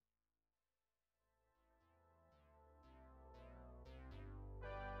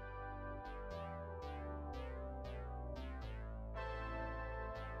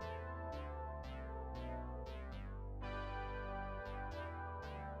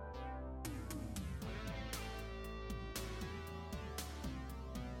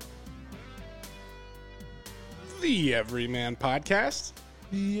The Everyman Podcast.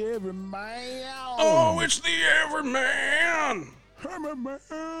 The Everyman. Oh, it's the Everyman.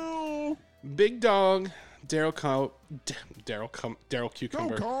 Big Dog, Daryl Cucumber. Daryl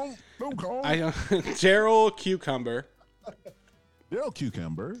Cucumber. Daryl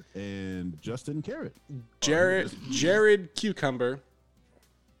Cucumber and Justin Carrot. Jared Cucumber.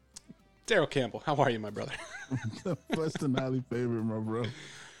 Daryl Campbell. How are you, my brother? Blessed and highly favored, my bro.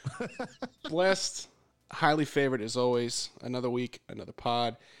 Blessed, highly favored as always. Another week, another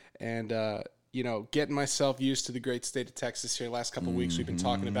pod. And, getting myself used to the great state of Texas here. Last couple of weeks, we've been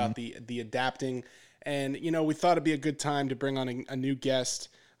talking about the adapting. And, we thought it'd be a good time to bring on a new guest,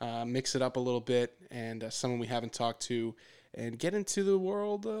 mix it up a little bit, and someone we haven't talked to, and get into the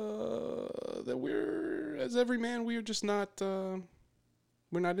world that we're, as Everyman, we're just not,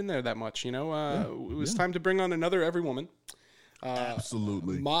 we're not in there that much, It was time to bring on another Everywoman.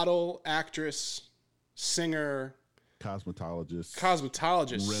 Absolutely. Model, actress, singer, cosmetologist,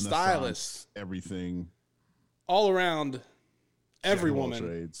 stylist, everything, all around, every woman.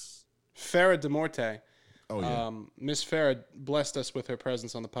 Trades. Farrah DeMorte. Oh yeah. Miss Farrah blessed us with her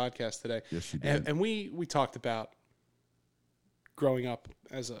presence on the podcast today. Yes, she did. And we talked about growing up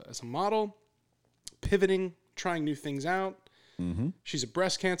as a model, pivoting, trying new things out. Mm-hmm. She's a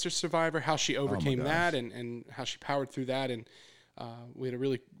breast cancer survivor. How she overcame that and how she powered through that, and we had a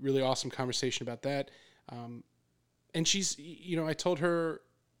really, really awesome conversation about that. And she's, I told her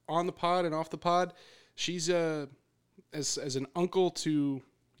on the pod and off the pod, she's as an uncle to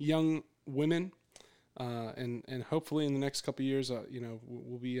young women, and hopefully in the next couple of years,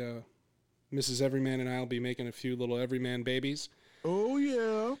 we'll be Mrs. Everyman and I'll be making a few little Everyman babies. Oh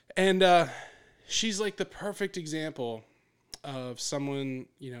yeah. And she's like the perfect example of someone,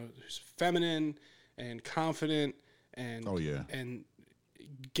 who's feminine and confident and and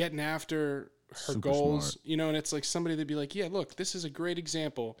getting after her Super goals, smart. And it's like somebody that'd be like, yeah, look, this is a great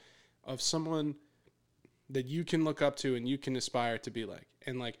example of someone that you can look up to and you can aspire to be like.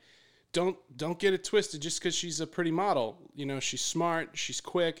 And like, don't get it twisted just because she's a pretty model. She's smart, she's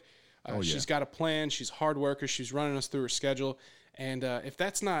quick, she's got a plan, she's a hard worker, she's running us through her schedule. And if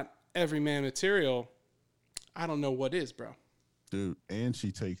that's not Everyman material, I don't know what is, bro. Dude,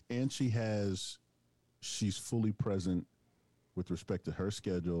 she's fully present with respect to her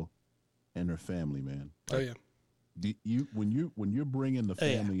schedule and her family, man. Like, when you're bringing the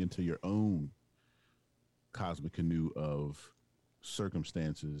family into your own cosmic canoe of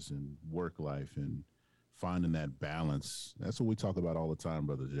circumstances and work life and finding that balance, that's what we talk about all the time,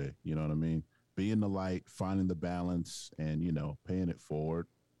 Brother Jay. You know what I mean? Being the light, finding the balance, and paying it forward.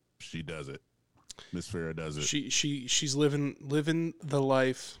 She does it. Miss Farrah does it. She's living the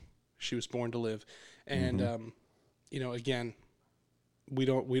life she was born to live, and again, we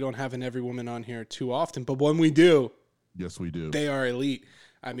don't have an every woman on here too often, but when we do, yes, we do. They are elite.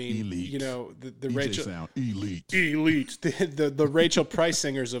 I mean, elite. The Rachel sound elite, the Rachel Price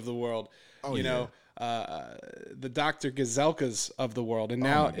singers of the world. The Dr. Gazelkas of the world, and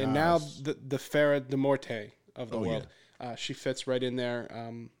now the Farrah DeMorte of the world. Yeah. She fits right in there.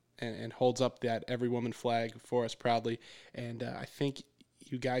 And holds up that every woman flag for us proudly. And I think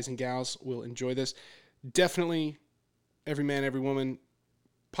you guys and gals will enjoy this. Definitely, every man, every woman,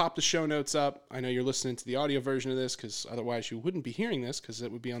 pop the show notes up. I know you're listening to the audio version of this because otherwise you wouldn't be hearing this because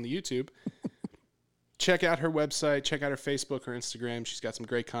it would be on the YouTube. Check out her website. Check out her Facebook, her Instagram. She's got some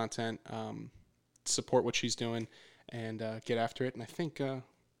great content. Support what she's doing and get after it. And I think the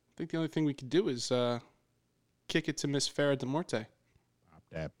only thing we could do is kick it to Miss Farrah DeMorte.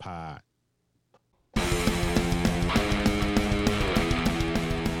 That pot.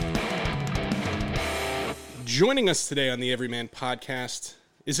 Joining us today on the Everyman Podcast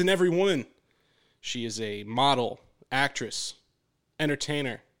is an every woman. She is a model, actress,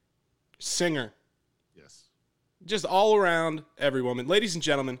 entertainer, singer. Yes. Just all around every woman. Ladies and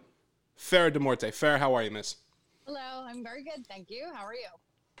gentlemen, Farrah DeMorte. Farrah, how are you, miss? Hello, I'm very good, thank you. How are you?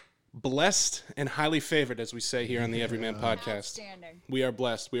 Blessed and highly favored, as we say here on the Everyman Podcast. Outstanding. We are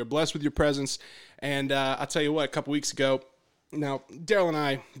blessed. We are blessed with your presence. And I'll tell you what, a couple weeks ago, now, Daryl and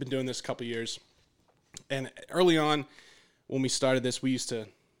I have been doing this a couple years. And early on, when we started this, we used to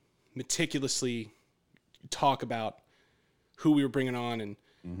meticulously talk about who we were bringing on and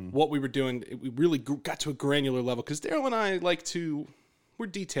what we were doing. We really got to a granular level because Daryl and I we're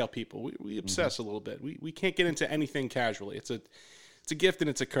detail people. We obsess a little bit. We can't get into anything casually. It's a gift and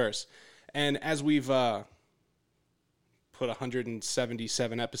it's a curse. And as we've put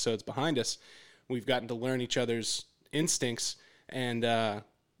 177 episodes behind us, we've gotten to learn each other's instincts. And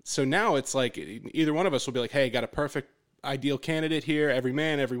so now it's like either one of us will be like, hey, got a perfect ideal candidate here, every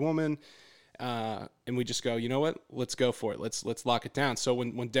man, every woman. and we just go, you know what? Let's go for it. Let's lock it down. So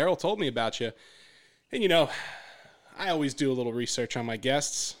when Daryl told me about you, and I always do a little research on my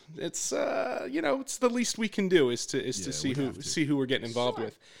guests. It's it's the least we can do is to see who we're getting involved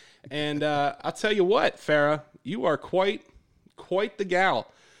with. And I'll tell you what, Farrah, you are quite the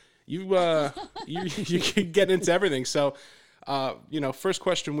gal. You can get into everything. So, first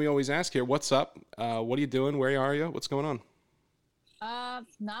question we always ask here: what's up? What are you doing? Where are you? What's going on?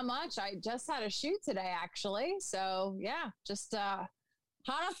 Not much. I just had a shoot today, actually. So yeah, just hot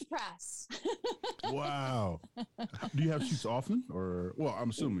off the press. Wow. Do you have shoots often, or I'm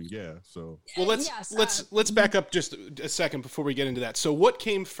assuming, yeah. So well, let's back up just a second before we get into that. So, what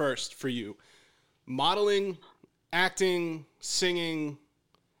came first for you? Modeling, acting, singing,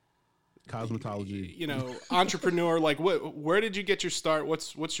 cosmetology. Entrepreneur. Like, where did you get your start?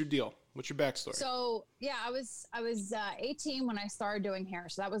 What's your deal? What's your backstory? So yeah, I was 18 when I started doing hair,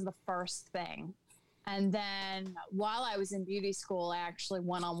 so that was the first thing. And then while I was in beauty school, I actually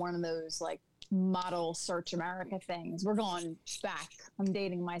went on one of those like model search America things. We're going back. I'm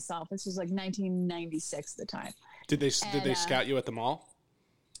dating myself. This was like 1996 at the time. Did they scout you at the mall?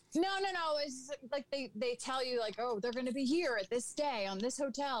 No. It's like they tell you like, oh, they're going to be here at this day on this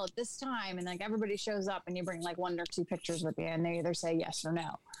hotel at this time, and like everybody shows up, and you bring like 1 or 2 pictures with you, and they either say yes or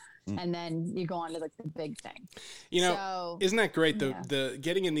no. And then you go on to like the big thing. Isn't that great? The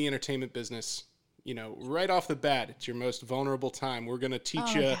getting in the entertainment business, right off the bat, it's your most vulnerable time. We're going to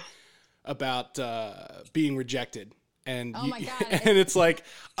teach you about being rejected. And my God. And it's like,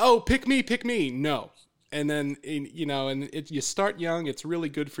 oh, pick me. No. And then, you start young. It's really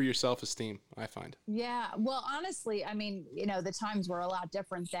good for your self-esteem, I find. Yeah. Well, honestly, I mean, the times were a lot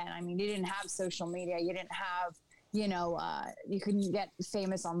different then. I mean, you didn't have social media. You didn't have, you couldn't get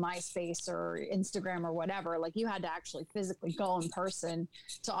famous on MySpace or Instagram or whatever. Like you had to actually physically go in person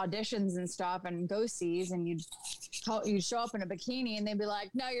to auditions and stuff and go-sees, and you'd show up in a bikini and they'd be like,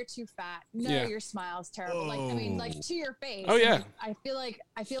 no, you're too fat. No, your smile's terrible. Like, I mean, like to your face. Oh yeah. And I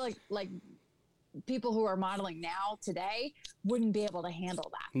feel like people who are modeling now today wouldn't be able to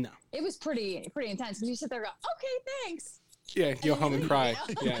handle that. No. It was pretty intense because you sit there and go, okay, thanks. Yeah, go home and cry.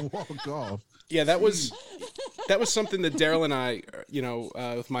 Yeah. Walk off. Yeah, that was something that Daryl and I,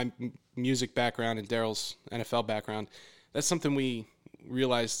 with my music background and Daryl's NFL background, that's something we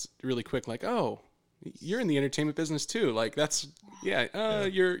realized really quick. Like, oh, you're in the entertainment business too. Like that's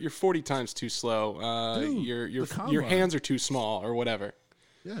you're 40 times too slow. Dude, your hands are too small or whatever.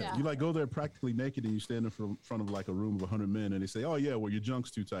 Yeah, you like go there practically naked and you stand in front of like a room of 100 men and they say, oh yeah, well your junk's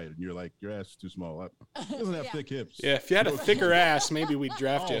too tight, and you're like, your ass is too small. It doesn't have thick hips. Yeah, if you had a thicker ass, maybe we'd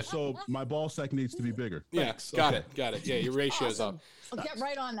draft you. So my ball sack needs to be bigger. Thanks. Got it. Yeah, your ratio's awesome. up. I'll get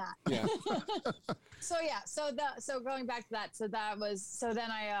right on that. Yeah. So going back to that,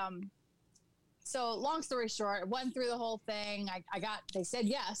 so long story short, I went through the whole thing. They said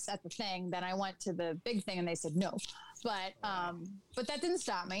yes at the thing. Then I went to the big thing and they said no. But that didn't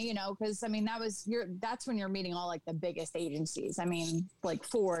stop me, because I mean, that's when you're meeting all like the biggest agencies. I mean, like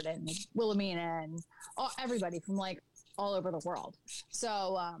Ford and Wilhelmina and everybody from like all over the world.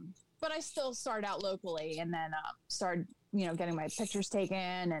 So, but I still started out locally and then started, getting my pictures taken,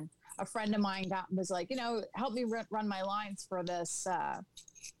 and a friend of mine was like, help me run my lines for this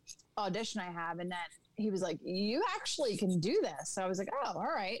audition I have. And then he was like, you actually can do this. So I was like, oh,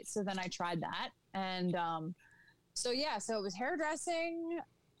 all right. So then I tried that. And so it was hairdressing,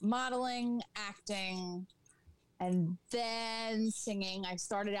 modeling, acting, and then singing. I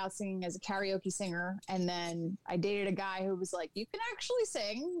started out singing as a karaoke singer, and then I dated a guy who was like, you can actually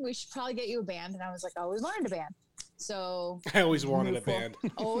sing. We should probably get you a band. And I was like, I always wanted a band. So I always wanted a band.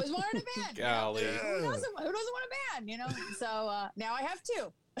 Always wanted a band. Golly. Who doesn't want a band, So now I have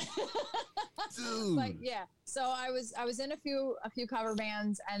 2. Dude. But yeah, so I was in a few cover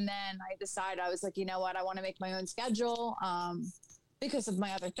bands, and then I decided, I was like, you know what, I want to make my own schedule because of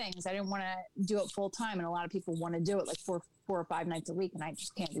my other things. I didn't want to do it full time, and a lot of people want to do it like 4 or 5 nights a week, and I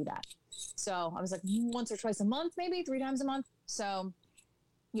just can't do that. So I was like once or twice a month, maybe 3 times a month. So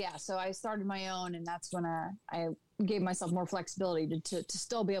yeah, so I started my own, and that's when I gave myself more flexibility to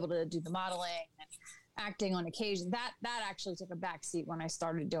still be able to do the modeling and acting on occasion. That actually took a back seat when I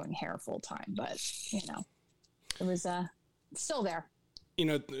started doing hair full time, but it was still there.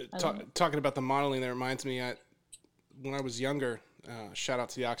 Talking about the modeling, that reminds me, when I was younger, shout out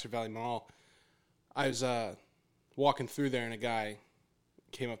to the Oxford Valley Mall, I was walking through there and a guy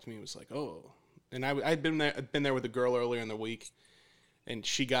came up to me and was like, oh, and I'd been there with a girl earlier in the week, and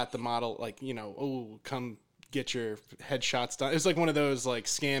she got the model, like, oh, come get your headshots done. It's like one of those like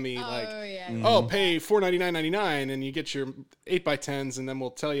scammy, pay $499.99 and you get your 8x10s and then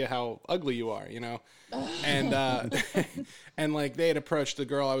we'll tell you how ugly you are, And and like they had approached the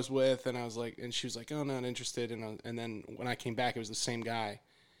girl I was with, and I was like, and she was like, oh, not interested. And then when I came back, it was the same guy,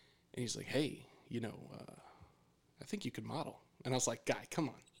 and he's like, hey, I think you could model. And I was like, guy, come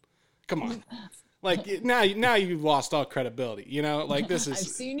on. Like now you've lost all credibility, like this is. I've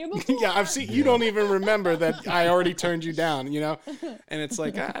seen you before. Yeah, I've seen. You don't even remember that I already turned you down, And it's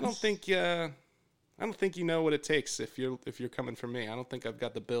like I don't think you know what it takes if you're coming for me. I don't think I've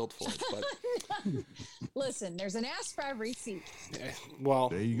got the build for it. But listen, there's an ass for every seat. Well,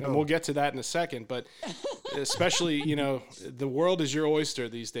 there you go. And we'll get to that in a second. But especially, the world is your oyster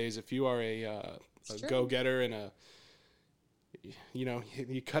these days. If you are a go-getter and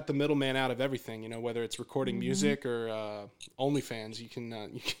you cut the middleman out of everything, whether it's recording music or OnlyFans, you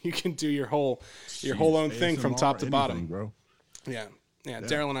can do your whole own thing from top to bottom, bro. Yeah.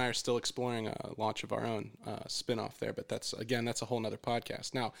 Daryl and I are still exploring a launch of our own spin-off there, but that's a whole nother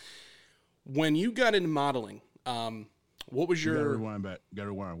podcast. Now, when you got into modeling, what was your... Gotta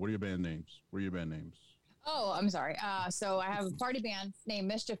rewind. What are your band names? Oh, I'm sorry. So I have a party band named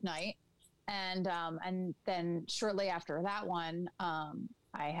Mischief Night. And then shortly after that one,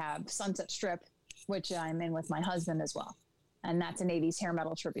 I have Sunset Strip, which I'm in with my husband as well. And that's an 80s hair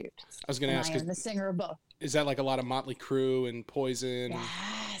metal tribute. I was going to ask... I am the singer of both. Is that like a lot of Motley Crue and Poison?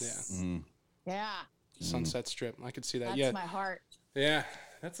 Yes. Yeah. Sunset Strip. I could see that. That's my heart. Yeah.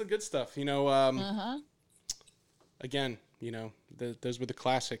 That's the good stuff. Again, those were the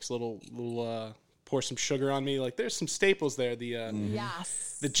classics. Little pour some sugar on me. Like there's some staples there.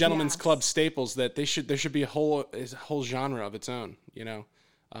 The Gentleman's Club staples that there should be a whole genre of its own, Yep.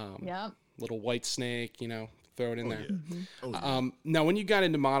 Little White Snake, throw it in there. Yeah. Now when you got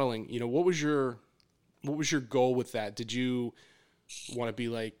into modeling, what was your goal with that? Did you want to be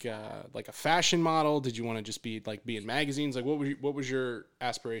like a fashion model? Did you want to just be in magazines? Like what was your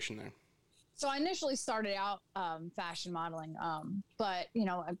aspiration there? So I initially started out fashion modeling, but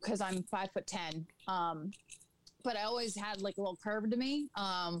because I'm 5'10", but I always had like a little curve to me.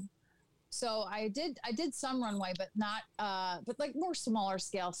 So I did some runway, but not, but like more smaller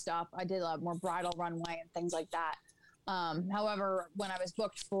scale stuff. I did more bridal runway and things like that. However, when I was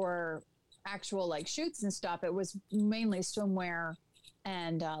booked for actual like shoots and stuff, it was mainly swimwear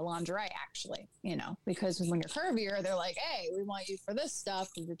and lingerie, actually, because when you're curvier, they're like, hey, we want you for this stuff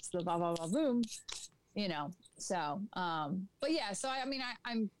because it's the blah blah blah boom, So, but yeah, so I mean,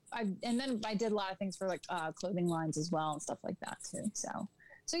 and then I did a lot of things for like clothing lines as well and stuff like that too. So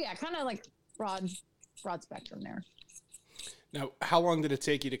yeah, kind of like broad spectrum there. Now, how long did it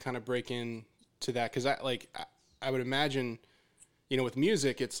take you to kind of break into that? Because I would imagine, with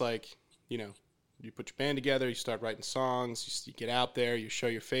music, it's like, you put your band together, you start writing songs, you get out there, you show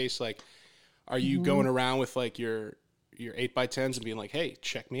your face. Like, are you going around with like your 8x10s and being like, hey,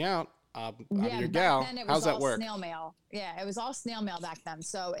 check me out. I'm your gal. How's that work? Snail mail. Yeah, it was all snail mail back then.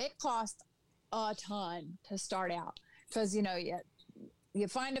 So it cost a ton to start out because, you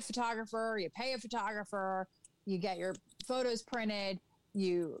find a photographer, you pay a photographer, you get your photos printed,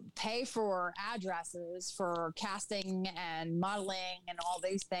 you pay for addresses for casting and modeling and all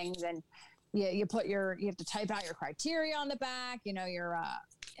these things. And you have to type out your criteria on the back, your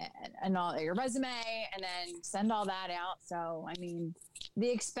and all your resume, and then send all that out. So, I mean, the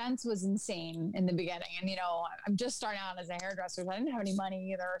expense was insane in the beginning. And, I'm just starting out as a hairdresser. So I didn't have any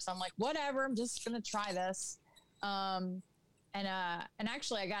money either. So I'm like, whatever, I'm just going to try this. And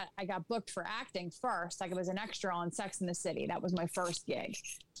actually I got booked for acting first. Like I was an extra on Sex and the City. That was my first gig.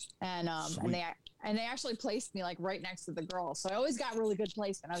 And they actually placed me like right next to the girl. So I always got really good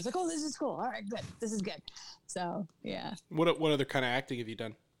placement. I was like, oh, this is cool. All right, good. This is good. So yeah. What other kind of acting have you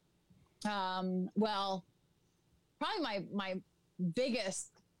done? Well, probably my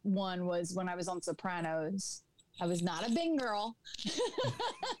biggest one was when I was on Sopranos. I was not a big girl.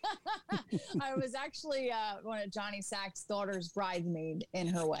 I was actually one of Johnny Sack's daughter's bridesmaid in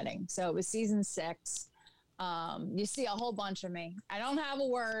her wedding. So it was season 6. You see a whole bunch of me. I don't have a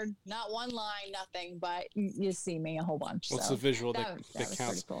word, not one line, nothing, but you see me a whole bunch. What's the visual that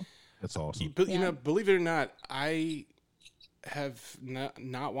counts? Cool. That's awesome. Believe it or not, I have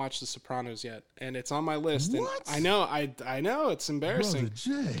not watched The Sopranos yet, and it's on my list. What? And I know it's embarrassing. Brother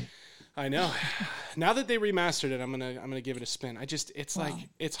Jay. I know. Now that they remastered it, I'm gonna give it a spin. Like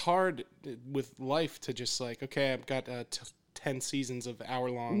it's hard with life to just like, okay, I've got 10 seasons of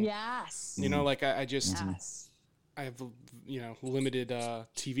hour-long. Yes. I just I have limited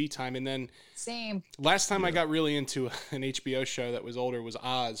TV time, and then same. Last time I got really into an HBO show that was older was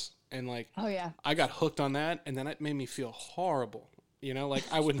Oz, And like, oh yeah, I got hooked on that, and then it made me feel horrible. You know, like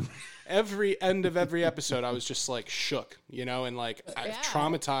I would, every end of every episode, I was just like shook, you know, and like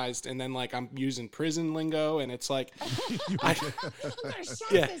traumatized. And then like I'm using prison lingo, and it's like, I'm gonna shot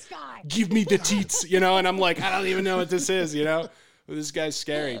this guy. Give me the teats, you know, and I'm like, I don't even know what this is, you know. This guy's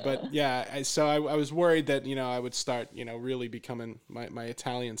scary. But yeah, so I was worried that, you know, I would start, you know, really becoming, my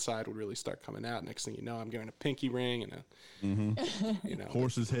Italian side would really start coming out. Next thing you know, I'm getting a pinky ring and a, you know.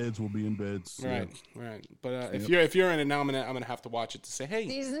 Horses' heads will be in beds. Right, right. But if you're in it now, I'm gonna have to watch it to say, hey,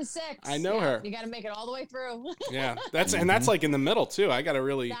 season 6. I know her. You got to make it all the way through. Yeah, that's like in the middle too. I got to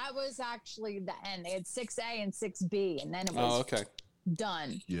really. That was actually the end. They had 6A and 6B, and then it was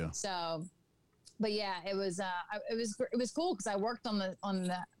done. Yeah. So. But yeah, it was cool because I worked on the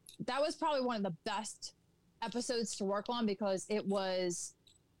that was probably one of the best episodes to work on because it was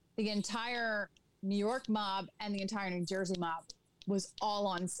the entire New York mob and the entire New Jersey mob was all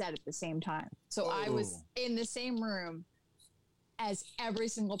on set at the same time. So I was in the same room as every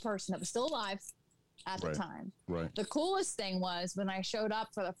single person that was still alive at the time. Right. The coolest thing was when I showed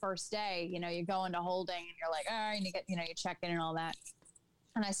up for the first day, you know, you go into holding and you're like, all right, and you get, you know, you check in and all that.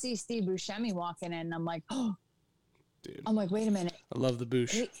 And I see Steve Buscemi walking in, and I'm like, oh, dude. I'm like, wait a minute. I love the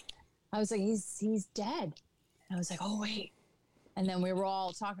Bush. I was like, he's dead. And I was like, oh, wait. And then we were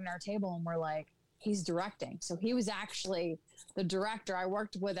all talking at our table, and we're like, he's directing. So he was actually the director. I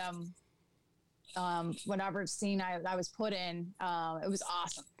worked with him whatever scene I was put in. It was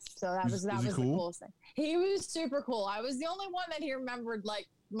awesome. So that was cool? The coolest thing. He was super cool. I was the only one that he remembered, like,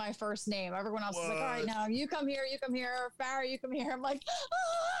 my first name. Everyone else was like, all right, now you come here, Farrah, you come here. I'm like,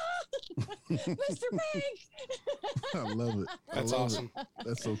 Mr. Pink. I love it. That's awesome.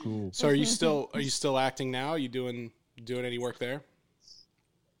 That's so cool. So are you still acting now? Are you doing any work there?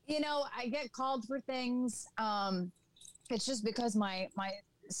 You know, I get called for things. It's just because my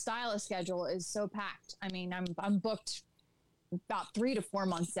stylist schedule is so packed. I mean, I'm booked about 3 to 4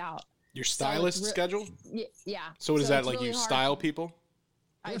 months out. Your stylist schedule? Yeah. So what is that, like really you style people?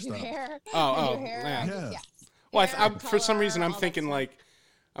 I do hair. Oh, hair. Yeah. Well, hair, for some reason I'm thinking like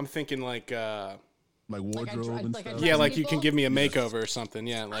wardrobe and stuff. Yeah, like you can give me a makeover or something.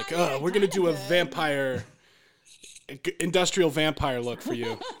 Yeah, like we're gonna do a vampire, industrial vampire look for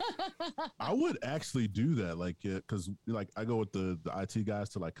you. I would actually do that, like, because like I go with the IT guys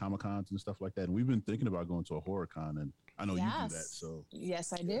to like Comic Cons and stuff like that, and we've been thinking about going to a horror con, and I know you do that. So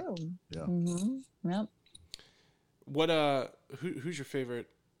yes, I do. Yeah. Mm-hmm. Yep. What who's your favorite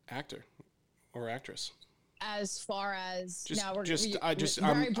actor or actress? As far as very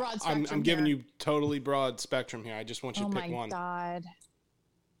broad spectrum. I'm giving you totally broad spectrum here. I just want you to pick one.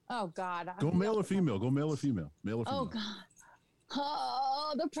 Oh God. Go male or female. Go male or female. Oh God.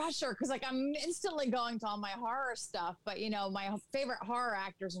 Oh, the pressure, because like I'm instantly going to all my horror stuff, but you know my favorite horror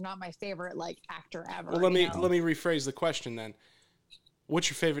actors are not my favorite like actor ever. Well, let me rephrase the question then. What's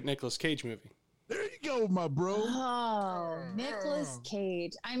your favorite Nicolas Cage movie? There you go, my bro. Oh, Nicolas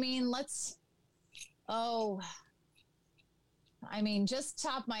Cage. I mean, just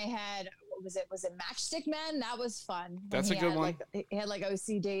top my head. What was it? Was it Matchstick Men? That was fun. That's a good one. He had like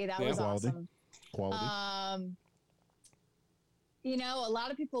OCD. That was awesome. Quality. You know, a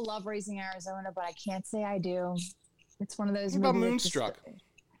lot of people love Raising Arizona, but I can't say I do. It's one of those. What about Moonstruck?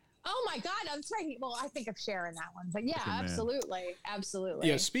 Oh my God, that's right. Well, I think of Cher in that one, but yeah, absolutely.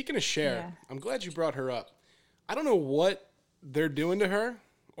 Yeah, speaking of Cher, I'm glad you brought her up. I don't know what they're doing to her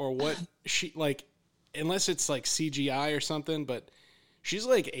or what she like, unless it's like CGI or something. But she's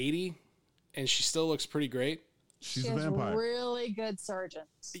like 80, and she still looks pretty great. She's a vampire. Really good surgeons.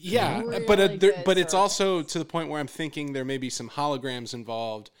 Yeah, really but it's also to the point where I'm thinking there may be some holograms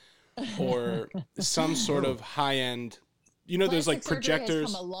involved, or some sort of high end. You know, there's like projectors.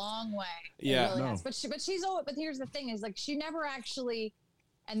 Has come a long way. Yeah, really has. But she's old. But here's the thing: is like she never actually,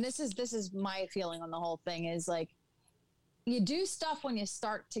 and this is my feeling on the whole thing is like, you do stuff when you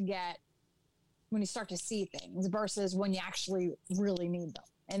start to see things versus when you actually really need them.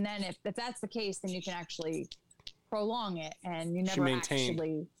 And then if that's the case, then you can actually prolong it, and you never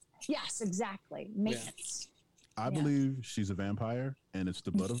actually. Yes, exactly. Maintenance. Yeah. I believe she's a vampire, and it's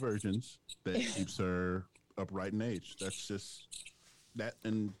the blood of virgins that keeps her upright in age. That's just that,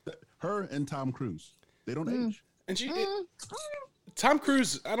 and her and Tom Cruise, they don't age. And Tom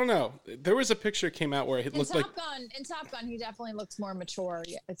Cruise, I don't know. There was a picture came out where it looked like in Top Gun, he definitely looks more mature.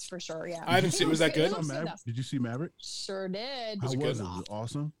 Yeah, it's for sure. Yeah, I didn't see. Was that good? Did you see Maverick? Sure did. How was it?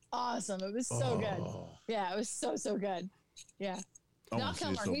 Awesome. Awesome. It was so good. Yeah, it was so good. Yeah. Val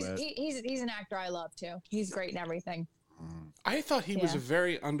Kilmer, he's an actor I love too. He's great in everything. I thought he was a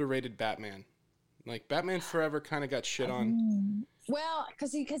very underrated Batman. Like Batman Forever kind of got shit on. Well,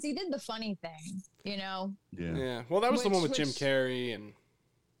 because he did the funny thing, you know. Yeah. Yeah. Well, that was the one with Jim Carrey and.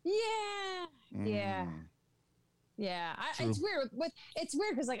 Yeah. Yeah. Yeah, it's weird. It's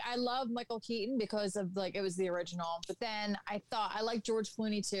weird because like I love Michael Keaton because of like it was the original, but then I thought I liked George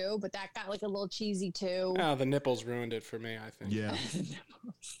Clooney too, but that got like a little cheesy too. Oh, the nipples ruined it for me. I think. Yeah,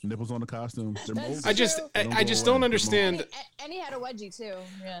 nipples on the costume. I just don't understand. And he had a wedgie too.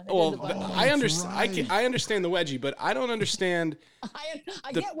 Yeah. Well, I understand. Right. I understand the wedgie, but I don't understand.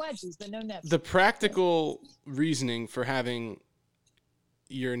 I get wedgies, but no nips. The practical reasoning for having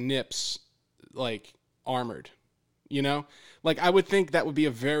your nips like armored. You know, like I would think that would be a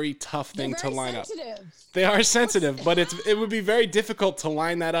very tough thing to line up. They are sensitive, but it would be very difficult to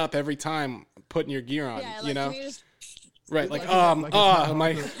line that up every time putting your gear on. Yeah, like, you know, right? Like line up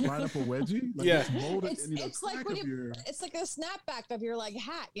a wedgie. Like yeah, it's like when it's like a snapback of your like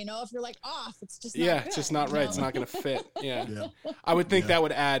hat. You know, if you're like off, it's just it's just not right. It's not going to fit. Yeah. I would think that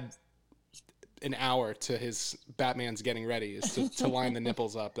would add an hour to his Batman's getting ready is to line the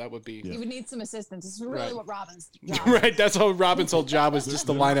nipples up. That would be. You would need some assistance. It's really what Robin's job. Right. That's how Robin's whole job is just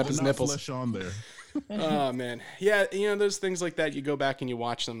to line up his nipples. Flesh on there. Oh man, yeah. You know, those things like that. You go back and you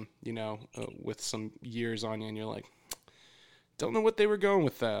watch them. You know, with some years on you, and you're like, don't know what they were going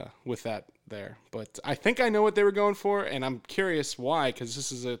with that there. But I think I know what they were going for, and I'm curious why, because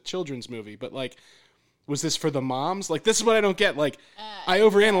this is a children's movie. But like. Was this for the moms? Like, this is what I don't get. Like, I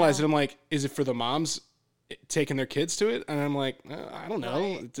overanalyze it. I'm like, is it for the moms taking their kids to it? And I'm like, I don't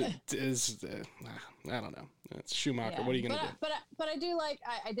know. Right. I don't know. It's Schumacher. Yeah. What are you going to do? But I do like,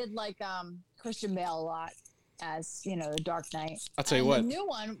 I did like Christian Bale a lot as, you know, the Dark Knight. I'll tell you what. The new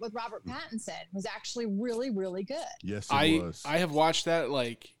one with Robert Pattinson was actually really, really good. Yes, it was. I have watched that,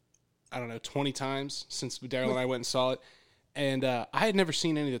 like, I don't know, 20 times since Daryl and I went and saw it. And I had never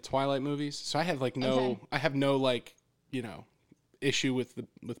seen any of the Twilight movies, so I have like no like, you know, issue with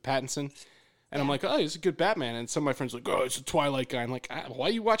Pattinson. And I'm like, oh, he's a good Batman. And some of my friends are like, oh, it's a Twilight guy. I'm like, why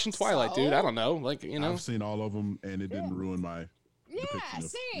are you watching Twilight, dude? I don't know. Like, you know, I've seen all of them, and it didn't ruin my. Yeah,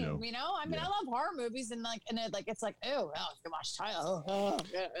 same. You know, I mean, I love horror movies, and like, it's like, oh, well, you watch Twilight.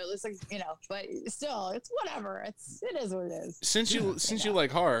 It's like, you know, but still, it's whatever. It is what it is. Since you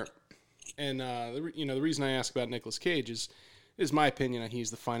like horror. And the reason I ask about Nicolas Cage is my opinion that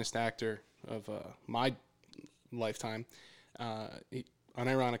he's the finest actor of my lifetime,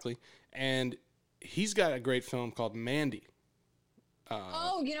 unironically. And he's got a great film called Mandy.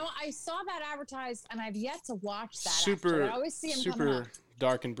 You know, I saw that advertised, and I've yet to watch that. Super, I always see him super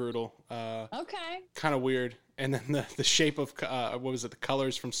dark and brutal. Okay. Kind of weird. And then the shape of what was it? The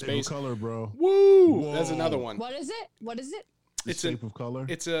Colors from Space. Shape of Color, bro. Woo! Whoa. That's another one. What is it? The Shape of Color.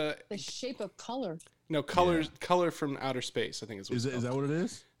 It's The Shape of Color. No, color from outer space. I think is that what it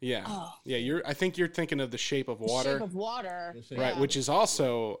is? Yeah, yeah. I think you're thinking of The Shape of Water. Shape of Water, right? Which is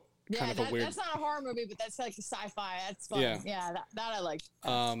also kind of a weird. That's not a horror movie, but that's like a sci-fi. That's fun. Yeah, that I like.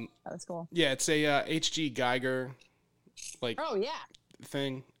 That was cool. Yeah, it's a H.G. Geiger, like. Oh yeah.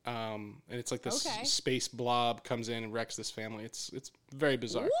 Thing, and it's like this space blob comes in and wrecks this family. It's very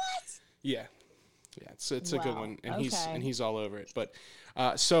bizarre. What? Yeah. Yeah, it's a good one, and he's all over it. But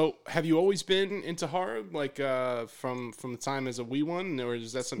so, have you always been into horror, like from the time as a wee one, or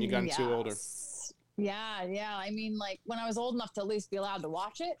is that something you got into older? Yeah. I mean, like when I was old enough to at least be allowed to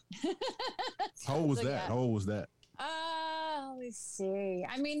watch it. How old was that? How old was that? Let me see.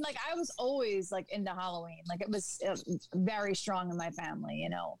 I mean, like I was always like into Halloween. Like it was very strong in my family. You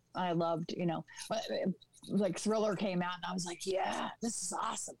know, I loved. You know. Like Thriller came out, and I was like, "Yeah, this is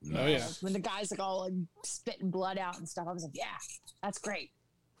awesome." Oh yeah! When the guys like all like spitting blood out and stuff, I was like, "Yeah, that's great."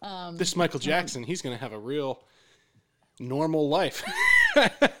 This Michael Jackson, he's gonna have a real normal life.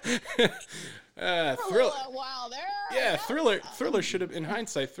 Thriller, wow, there. Yeah, Thriller should have, in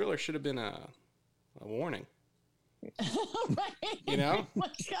hindsight, Thriller should have been a warning. Right. You know? Oh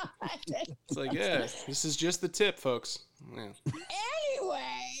my God. It's like, yeah, this is just the tip, folks. Yeah.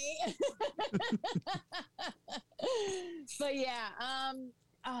 Anyway. But yeah,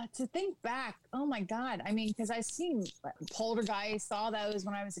 to think back, oh my God. I mean, because I seen Poltergeist, saw those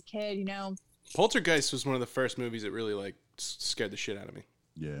when I was a kid, you know. Poltergeist was one of the first movies that really like scared the shit out of me.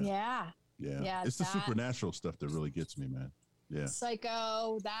 Yeah. It's the supernatural stuff that really gets me, man. Yeah.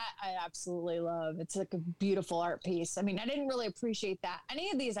 Psycho, that I absolutely love. It's like a beautiful art piece. I mean, I didn't really appreciate that.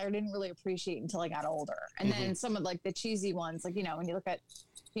 Any of these I didn't really appreciate until I got older. And then some of like the cheesy ones, like, you know, when you look at,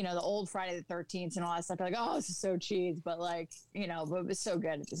 you know, the old Friday the 13th and all that stuff, you're like, oh, this is so cheese. But like, you know, but it was so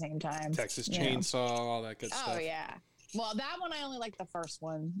good at the same time. Texas Chainsaw, all that good stuff. Oh, yeah. Well, that one I only like the first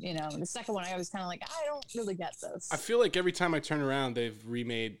one, you know. The second one I was kind of like, I don't really get this. I feel like every time I turn around, they've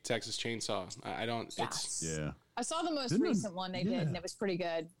remade Texas Chainsaw. I don't. Yes. It's I saw the most recent one they did, and it was pretty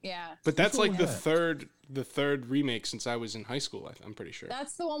good. Yeah. But that's like the third remake since I was in high school. I'm pretty sure.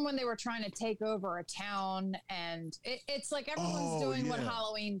 That's the one when they were trying to take over a town, and it's like everyone's doing what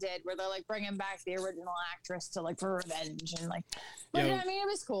Halloween did, where they're like bringing back the original actress to like for revenge and like. But I mean, it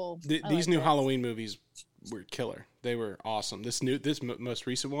was cool. These new Halloween movies were killer. They were awesome. This most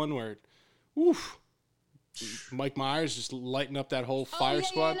recent one where, oof. Mike Myers just lighting up that whole fire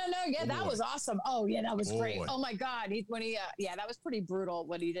squad. That was awesome. Oh yeah, that was great. Oh my god, that was pretty brutal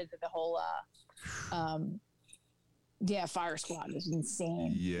what he did to the whole fire squad was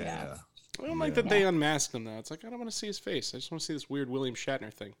insane. Yeah. I don't like that they unmasked him though. It's like I don't want to see his face. I just want to see this weird William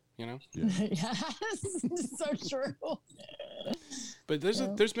Shatner thing, you know? Yeah. So true. But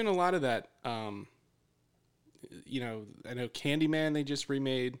there's been a lot of that. You know, I know Candyman they just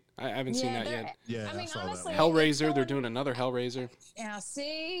remade. I haven't seen that yet. Yeah, I mean, honestly, Hellraiser, they're doing another Hellraiser. Yeah,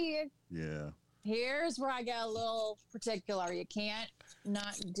 see? Yeah. Here's where I get a little particular. You can't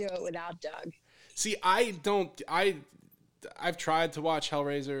not do it without Doug. See, I've tried to watch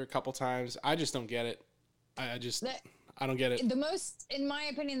Hellraiser a couple times. I just don't get it. I don't get it. In my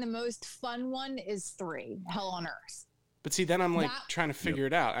opinion, the most fun one is 3, Hell on Earth. But see, then I'm like trying to figure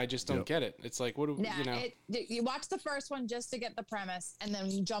it out. I just don't get it. It's like, what do you know? You watch the first one just to get the premise, and then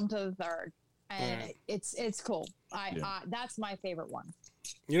you jump to the third, and it's cool. That's my favorite one.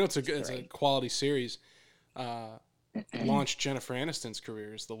 You know, it's a quality series. Launched Jennifer Aniston's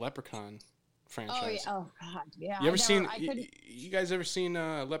career is the Leprechaun franchise. Oh god, yeah. You guys ever seen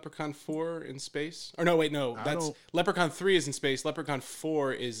Leprechaun 4 in space? Or no, that's Leprechaun 3 is in space. Leprechaun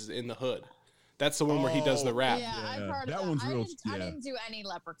 4 is in the hood. That's the one where he does the rap. Yeah, I've heard that one's real. I didn't do any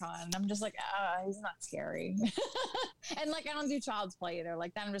Leprechaun. I'm just like, he's not scary. And like, I don't do Child's Play either.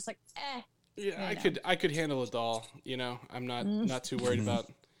 Like that, I'm just like, Yeah, I could handle a doll. You know, I'm not too worried about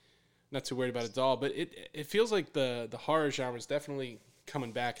a doll. But it feels like the horror genre is definitely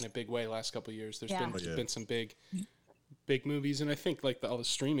coming back in a big way. The last couple of years, there's been some big movies, and I think like all the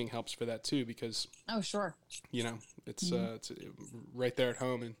streaming helps for that too because sure, you know, it's right there at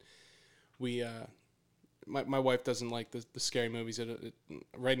home and. My wife doesn't like the scary movies.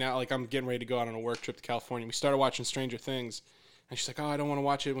 Right now, like I'm getting ready to go out on a work trip to California. We started watching Stranger Things, and she's like, "Oh, I don't want to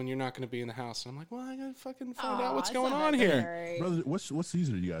watch it when you're not going to be in the house." And I'm like, "Well, I gotta fucking find out what's going on here." Brother, what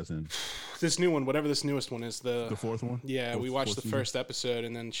season are you guys in? This new one, whatever this newest one is, the fourth one. Yeah, we watched the first episode,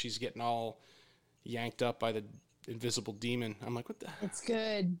 and then she's getting all yanked up by the invisible demon. I'm like, what the? It's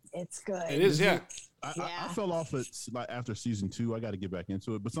good. It's good. It is, yeah. I fell off after season 2. I got to get back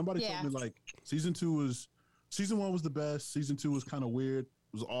into it. But somebody told me like season 1 was the best. Season 2 was kind of weird.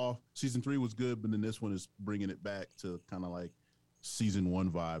 It was off. Season 3 was good, but then this one is bringing it back to kind of like season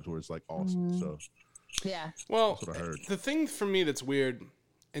 1 vibes where it's like awesome. So yeah. Well, that's what I heard. The thing for me that's weird,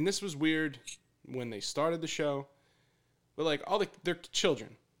 and this was weird when they started the show, but like they're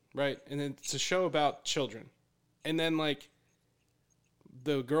children, right? And then it's a show about children, and then like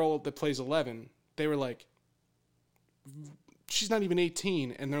the girl that plays 11. They were like, she's not even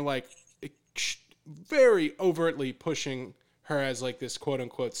 18. And they're like very overtly pushing her as like this quote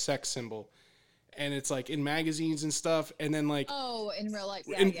unquote sex symbol. And it's like in magazines and stuff. And then like, in real life.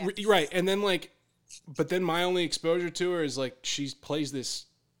 Right. And then like, but then my only exposure to her is like, she plays this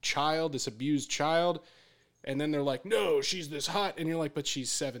abused child. And then they're like, no, she's this hot. And you're like, but she's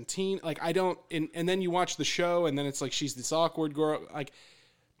 17. Like, I don't, and then you watch the show and then it's like, she's this awkward girl. Like,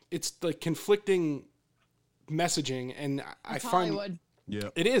 it's like conflicting messaging, and I find Hollywood.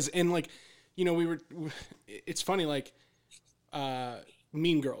 It is. And like, you know, it's funny, like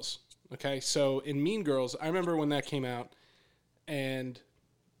Mean Girls. Okay, so in Mean Girls, I remember when that came out, and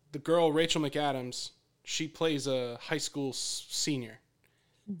the girl Rachel McAdams, she plays a high school senior,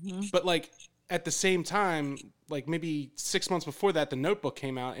 but like at the same time, like maybe 6 months before that, The Notebook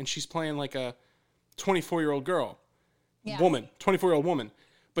came out, and she's playing like a 24-year-old girl, 24-year-old woman.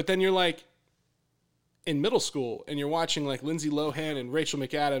 But then you're like in middle school and you're watching like Lindsay Lohan and Rachel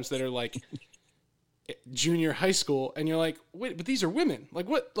McAdams that are like junior high school, and you're like, wait, but these are women. Like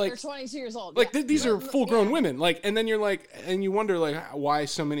what? Like they're 22 years old. Like these are full grown women. Like, and then you're like, and you wonder like why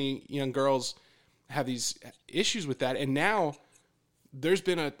so many young girls have these issues with that. And now there's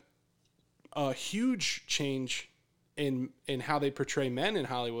been a huge change in how they portray men in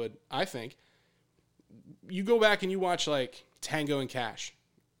Hollywood. I think you go back and you watch like Tango and Cash.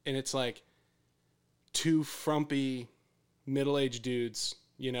 And it's like 2 frumpy middle-aged dudes,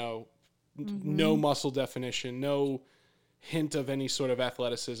 you know, no muscle definition, no hint of any sort of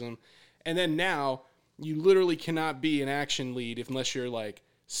athleticism. And then now you literally cannot be an action lead unless you're like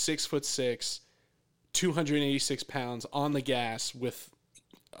 6'6", 286 pounds on the gas with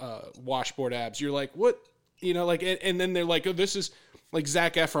washboard abs. You're like, what You know, like, and then they're like, oh, this is like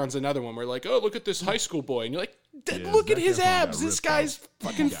Zac Efron's another one. We're like, oh, look at this high school boy, and you're like, look at his abs. This guy's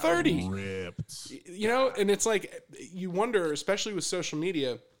fucking 30. Ripped. You know, and it's like you wonder, especially with social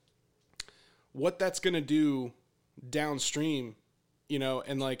media, what that's gonna do downstream. You know,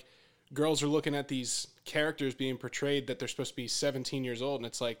 and like girls are looking at these characters being portrayed that they're supposed to be 17 years old, and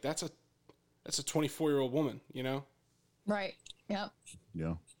it's like that's a 24-year-old woman. You know, right? Yep.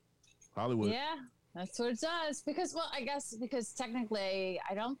 Yeah. Hollywood. Yeah. That's what it does. Because, well, I guess because technically,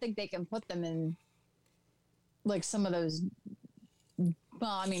 I don't think they can put them in like some of those. Well,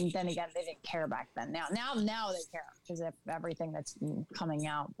 I mean, then again, they didn't care back then. Now they care because of everything that's coming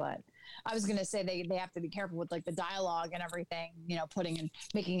out. But I was gonna say they have to be careful with like the dialogue and everything. You know,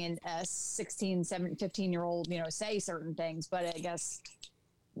 making in a 16, 17, 15-year-old, you know, say certain things. But I guess.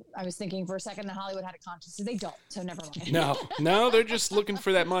 I was thinking for a second that Hollywood had a conscience. They don't, so never mind. No, they're just looking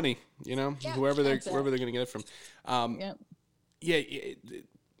for that money, you know, whoever they're going to get it from. Yeah,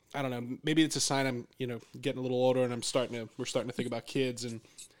 I don't know. Maybe it's a sign I'm, you know, getting a little older and we're starting to think about kids, and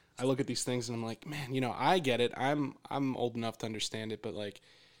I look at these things and I'm like, man, you know, I get it. I'm old enough to understand it, but like,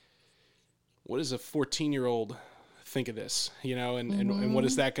 what does a 14-year-old think of this, you know, and what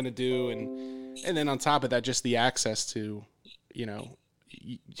is that going to do? And then on top of that, just the access to, you know,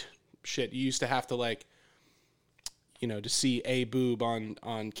 shit, you used to have to like, you know, to see a boob on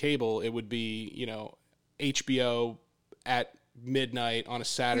cable, it would be, you know, HBO at midnight on a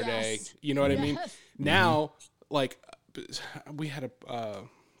Saturday. Yes. You know what I mean? Now, like, we had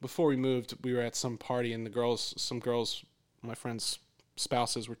before we moved, we were at some party and some girls, my friends'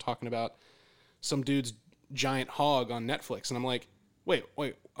 spouses were talking about some dude's giant hog on Netflix. And I'm like, wait.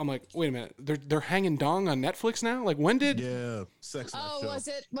 I'm like, wait a minute. They're hanging dong on Netflix now? Like, when did? Yeah, Sex Life show. Was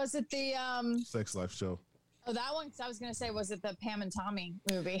it the Sex Life show? Oh, that one. 'Cause I was gonna say, was it the Pam and Tommy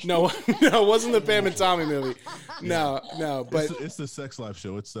movie? No, it wasn't the Pam and Tommy movie. No, but it's the Sex Life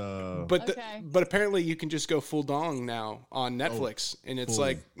show. It's but apparently you can just go full dong now on Netflix, and it's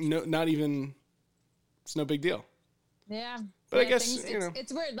fully. Like not even. It's no big deal. Yeah, but I guess you know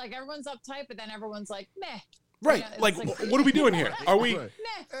it's weird. Like everyone's uptight, but then everyone's like, meh. Right. You know, like, what are we doing here? Are we,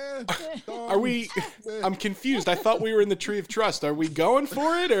 I'm confused. I thought we were in the tree of trust. Are we going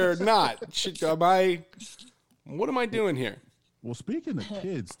for it or not? What am I doing here? Well, speaking of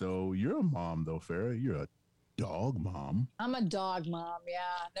kids, though, you're a mom, though, Farrah. You're a dog mom. I'm a dog mom.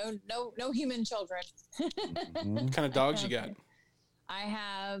 Yeah. No human children. What kind of dogs you got? I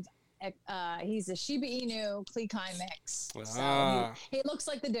have he's a Shiba Inu Klekai mix. So he looks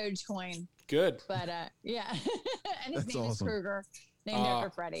like the Dogecoin. Good. But yeah. And his name is Kruger, named after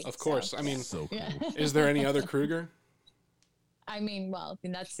Freddie. Of course. So, I mean, so cool. Is there any other Kruger? I mean, well,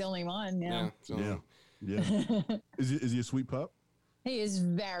 that's the only one. Yeah. Is he a sweet pup? He is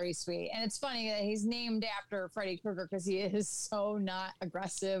very sweet. And it's funny that he's named after Freddy Krueger because he is so not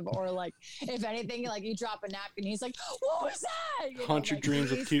aggressive or like, if anything, like you drop a napkin, he's like, what was that? You Haunt your dreams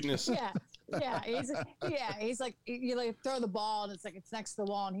with cuteness. Yeah. He's like, you like throw the ball and it's like, it's next to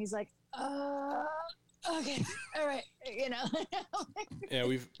the wall. And he's like, okay. All right. You know? Yeah.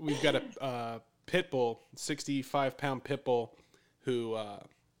 We've got a pit bull, 65-pound pit bull who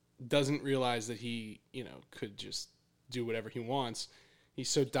doesn't realize that he, you know, could just do whatever he wants. He's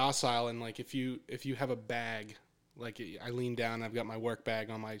so docile, and like if you have a bag, like I lean down, I've got my work bag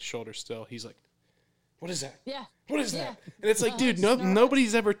on my shoulder still. He's like, "What is that? Yeah, what is that?" And it's like, dude,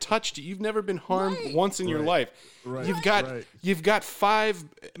 nobody's ever touched you. You've never been harmed once in your life. Right. You've got 5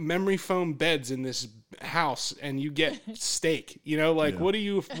 memory foam beds in this house, and you get steak. You know, like what are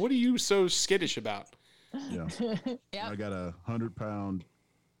you so skittish about? Yeah, I got a 100-pound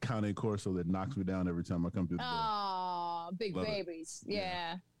Cane Corso that knocks me down every time I come through the door. Oh, big Love babies.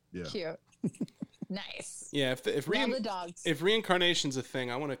 Yeah. Cute. Nice. Yeah, if reincarnation's a thing,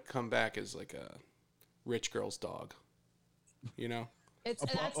 I want to come back as like a rich girl's dog. You know? It's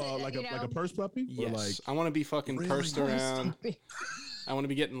like a purse puppy? Yes. Or like, I want to be fucking pursed around. I want to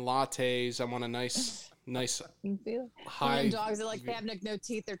be getting lattes. I want a nice high dogs that like they have no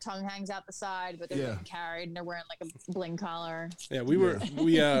teeth, their tongue hangs out the side, but they're getting carried and they're wearing like a bling collar. Yeah,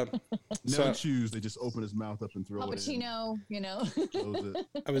 no shoes, they just open his mouth up and throw it in. You know.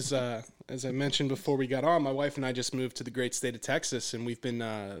 I was as I mentioned before we got on, my wife and I just moved to the great state of Texas, and we've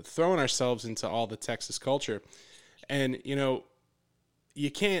been throwing ourselves into all the Texas culture. And you know,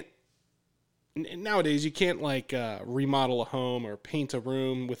 nowadays you can't like remodel a home or paint a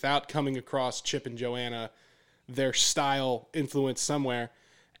room without coming across Chip and Joanna, their style influence somewhere.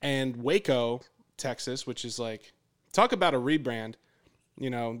 And Waco, Texas, which is like, talk about a rebrand. You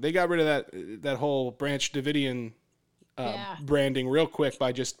know, they got rid of that whole Branch Davidian branding real quick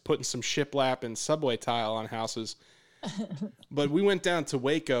by just putting some shiplap and subway tile on houses. But we went down to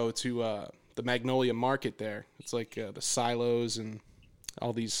Waco to the Magnolia Market there. It's like the silos and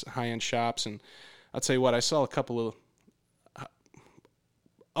all these high-end shops. And I'll tell you what, I saw a couple of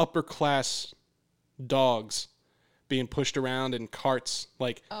upper-class dogs being pushed around in carts.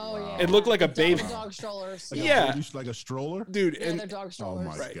 Like, it looked like a baby. Dog strollers. Like a stroller? Dude. Yeah, they're dog strollers.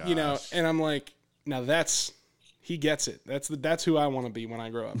 Oh, my gosh. You know, and I'm like, now he gets it. That's who I want to be when I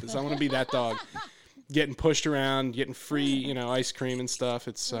grow up. Is I want to be that dog, getting pushed around, getting free, you know, ice cream and stuff.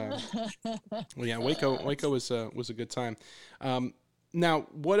 It's Waco was a good time. Now,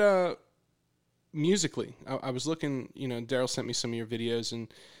 what musically? I was looking. You know, Daryl sent me some of your videos,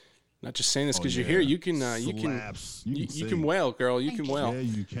 and not just saying this because you're here. You can wail, girl. You can wail. Yeah,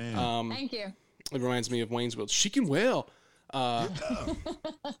 you can. Thank you. It reminds me of Wayne's World. She can wail. Oh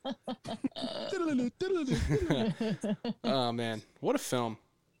man, what a film.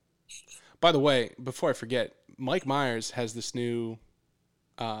 By the way, before I forget, Mike Myers has this new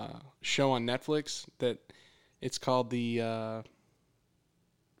show on Netflix that it's called the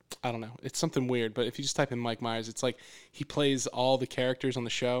I don't know, it's something weird, but if you just type in Mike Myers, it's like he plays all the characters on the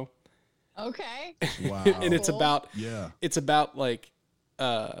show. Okay. Wow. And it's about like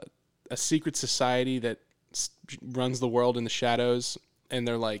a secret society that runs the world in the shadows, and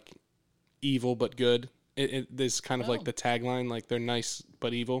they're like evil but good. There's kind of like the tagline, like they're nice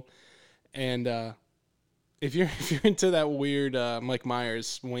but evil. And if you're into that weird Mike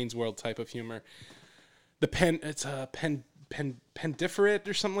Myers Wayne's World type of humor, it's a pendiferate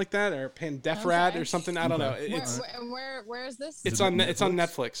or something like that, or pendeferat or something. I don't know. Where is this? It's on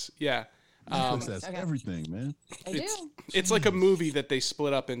Netflix. Yeah. Netflix has everything, man. It's like a movie that they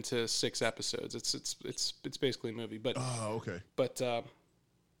split up into 6 episodes. It's basically a movie, but okay. But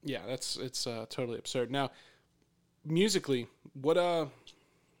yeah, it's totally absurd. Now, musically, what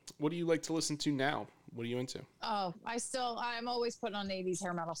do you like to listen to now? What are you into? Oh, I'm always putting on 80s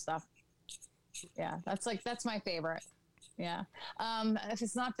hair metal stuff. Yeah, that's my favorite. Yeah. If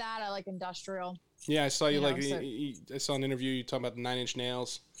it's not that, I like industrial. Yeah, I saw I saw an interview you talking about the 9 Inch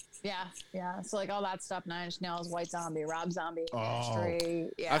Nails. Yeah. So like all that stuff, 9 Inch Nails, White Zombie, Rob Zombie, Ministry.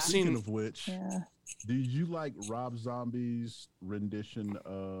 Yeah. I've seen. Speaking of which, did you like Rob Zombie's rendition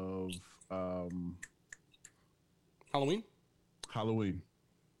of Halloween? Halloween.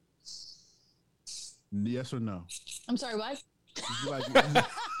 Yes or no? I'm sorry, what? Did you like?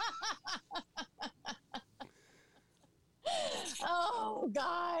 Oh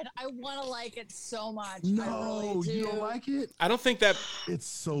God, I want to like it so much. No, I really do. You don't like it? I don't think that it's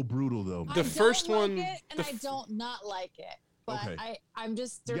so brutal though. The first one, I don't not like it. But okay. I'm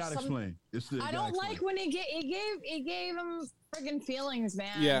just you gotta explain. I don't like when he gave him friggin' feelings,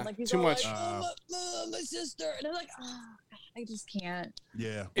 man. Yeah, like he's too much. Like, my sister, and I'm like, I just can't.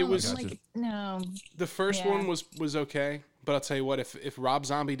 Yeah, it was like no. The first one was okay, but I'll tell you what, if Rob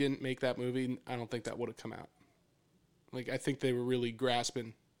Zombie didn't make that movie, I don't think that would have come out. Like, I think they were really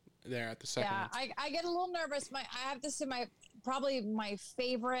grasping there at the second one. Yeah, I get a little nervous. I have to say probably my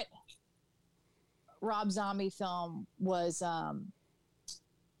favorite Rob Zombie film was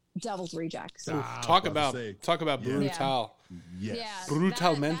Devil's Rejects. Talk about brutal. Yes. Yeah,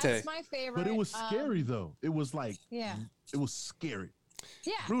 brutalmente. That's my favorite. But it was scary though. It was like it was scary.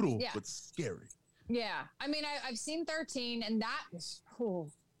 Yeah, brutal, but scary. Yeah, I mean, I've seen 13, and that was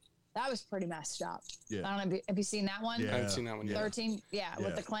that was pretty messed up. Yeah. I don't know. Have you seen that one? Yeah. I haven't seen that one yet. 13,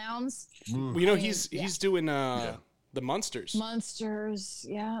 with the clowns. Well, you know, he's doing the Munsters. Munsters,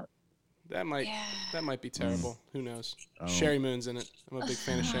 yeah. That might be terrible. Who knows? Sherry Moon's in it. I'm a big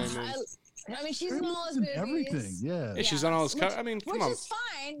fan of Sherry Moon. I mean, she's in all his movies. Everything, yeah. She's on all his. I mean, come on. Which is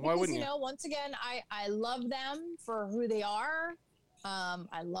fine. Why wouldn't you? Once again, I love them for who they are.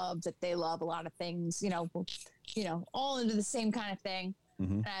 I love that they love a lot of things. All into the same kind of thing.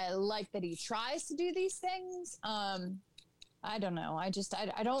 Mm-hmm. I like that he tries to do these things. I don't know. I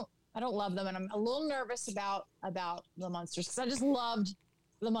don't love them, and I'm a little nervous about the Munsters because I just loved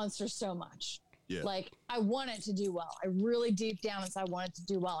the Munsters so much. Yeah. Like, I want it to do well. I really deep down inside want it to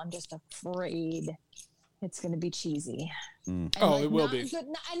do well. I'm just afraid it's going to be cheesy. It will be. Good,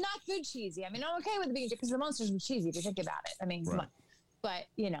 and not good cheesy. I mean, I'm okay with it being because the Munsters were cheesy if you think about it. I mean, come on. But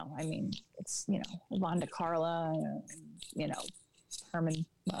it's Wanda Carla, Herman.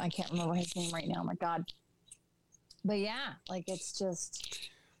 I can't remember his name right now. My God. But yeah, like it's just.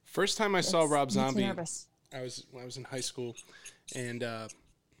 First time I saw Rob Zombie, I was in high school, and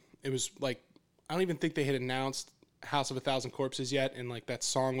it was like I don't even think they had announced House of a Thousand Corpses yet, and like that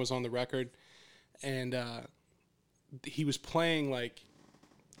song was on the record, and he was playing like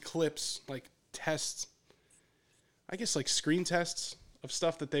clips, like tests. I guess like screen tests of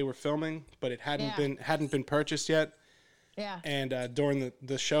stuff that they were filming, but it hadn't been purchased yet. Yeah. And during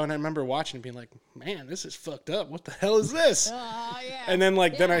the show, and I remember watching and being like, man, this is fucked up. What the hell is this? Yeah. And then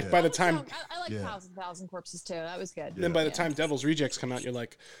like by the time I like Thousand Corpses too. That was good. Then by the time Devil's Rejects come out, you're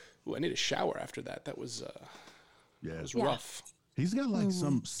like, ooh, I need a shower after that. That was rough. He's got like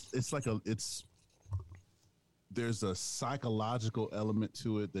there's a psychological element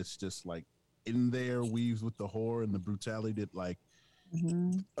to it that's just like in there, weaves with the horror and the brutality that like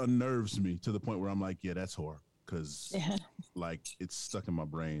unnerves me to the point where I'm like, yeah, that's horror. Because like it's stuck in my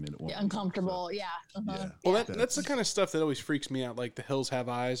brain and it won't uncomfortable. So, yeah. Well, that's the kind of stuff that always freaks me out. Like The Hills Have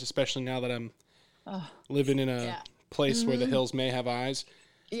Eyes, especially now that I'm living in a place where the hills may have eyes.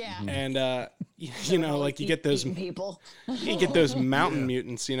 Yeah. And you know, like you get those people, you get those mountain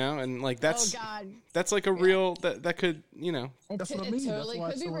mutants, you know, and like that's that's like a real that could, you know, that's what I mean. Totally that's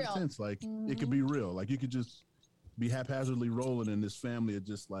why it's so intense. Like it could be real. Like you could just be haphazardly rolling in this family of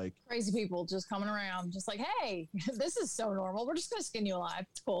just like crazy people just coming around, just like, hey, this is so normal. We're just gonna skin you alive.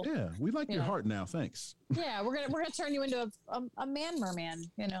 It's cool. Yeah, we like your heart now. Thanks. Yeah, we're gonna turn you into a man merman.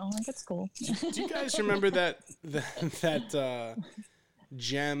 You know, like it's cool. Do you guys remember that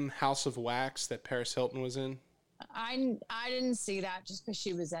gem House of Wax that Paris Hilton was in? I didn't see that just because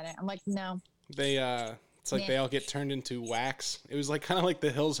she was in it. I'm like, no. They it's like they all get turned into wax. It was like kind of like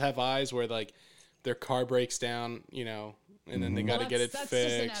The Hills Have Eyes, where like their car breaks down, you know, and then they got to get it fixed.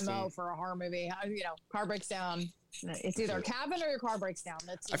 That's just an MO for a horror movie. You know, car breaks down. It's either a cabin or your car breaks down.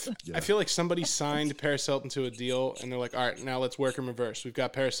 I feel like somebody signed Paris Hilton to a deal, and they're like, all right, now let's work in reverse. We've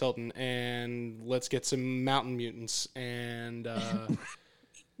got Paris Hilton, and let's get some mountain mutants, and we're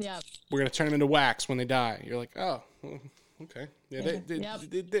going to turn them into wax when they die. You're like, oh, well, okay. Yeah,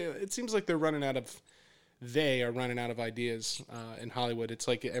 it seems like they're running out of... They are running out of ideas in Hollywood. It's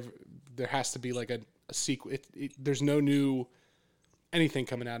like there has to be like a sequel. There's no new anything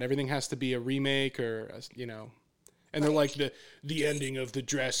coming out. Everything has to be a remake or you know. And they're like the ending of the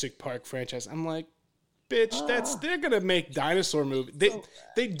Jurassic Park franchise. I'm like, bitch, they're gonna make dinosaur movie.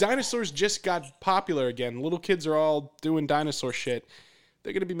 Dinosaurs just got popular again. Little kids are all doing dinosaur shit.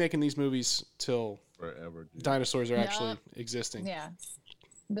 They're gonna be making these movies till forever. Dude. Dinosaurs are actually existing. Yeah.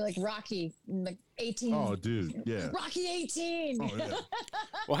 Be like Rocky, like 18. Oh, dude, yeah. Rocky 18. Oh, yeah.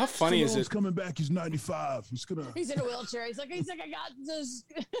 Well, how funny is it? He's coming back. He's 95. He's in a wheelchair. He's like, I got this.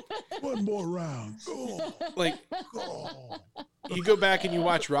 One more round. Like, you go back and you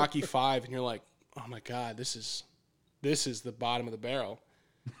watch Rocky 5, and you're like, oh my god, this is the bottom of the barrel.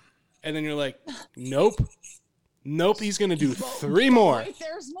 And then you're like, nope, he's gonna do 3 more. Wait,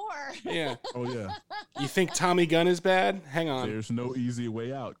 there's more. Yeah. Oh yeah. You think Tommy Gunn is bad? Hang on. There's no easy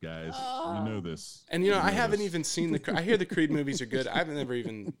way out, guys. You know this. And you know, I haven't even seen I hear the Creed movies are good. I've never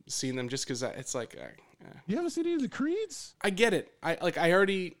even seen them just because it's like. You haven't seen any of the Creeds? I get it. I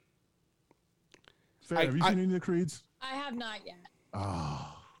already. Have you seen any of the Creeds? I have not yet.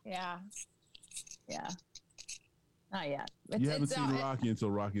 Oh. Yeah. Not yet. You haven't seen Rocky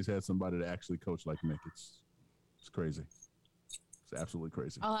until Rocky's had somebody to actually coach like Mick. It's crazy. It's absolutely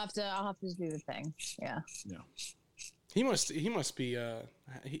crazy. I'll have to do the thing. Yeah. Yeah. He must be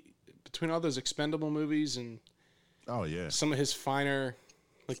between all those Expendable movies and some of his finer,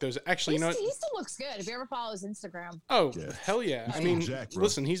 like those. Actually, you know, he still looks good. If you ever follow his Instagram. Oh hell yeah! I mean,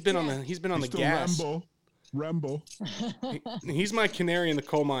 listen, he's been on the gas. Rambo. He's my canary in the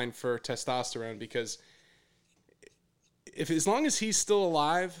coal mine for testosterone, because as long as he's still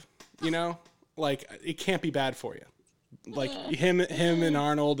alive, you know, like it can't be bad for you. Like him and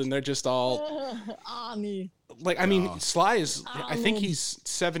Arnold, and they're just all like, I mean, Sly is, I think he's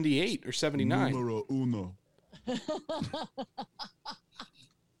 78 or 79. Numero uno.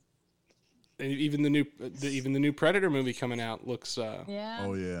 And even the new Predator movie coming out looks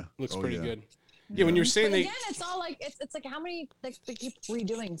looks pretty good. Yeah, when you're saying again, it's all like it's like how many they keep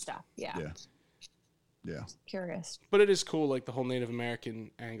redoing stuff. Yeah. Curious. But it is cool, like the whole Native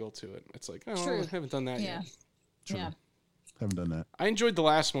American angle to it. It's like, oh, I haven't done that yet. True. Yeah. Haven't done that. I enjoyed the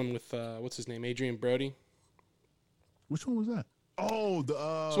last one with what's his name, Adrian Brody. Which one was that? Oh,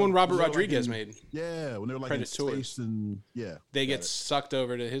 it's one Robert Rodriguez made. Yeah, when they were like in space and they get sucked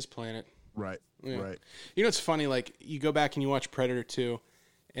over to his planet. Right. Yeah. Right. You know, it's funny. Like you go back and you watch Predator 2,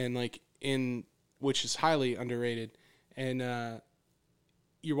 and like which is highly underrated, and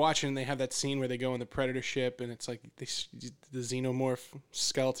you're watching, and they have that scene where they go on the Predator ship, and it's like the xenomorph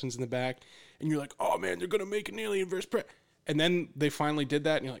skeletons in the back, and you're like, oh man, they're gonna make an Alien vs. Predator. And then they finally did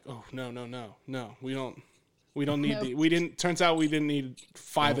that, and you're like, oh no, we don't. We don't need we didn't. Turns out we didn't need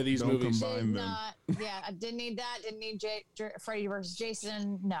 5 of these movies. I didn't need that. Didn't need Freddy versus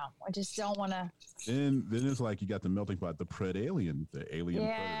Jason. No, I just don't want to. And then it's like you got the melting pot, the alien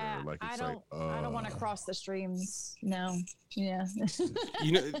predator. Like I don't want to cross the streams. No, yeah.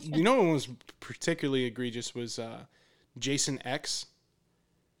 you know what was particularly egregious was Jason X.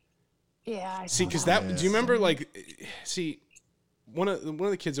 Yeah. See, because that. Do you remember? Like, see, one of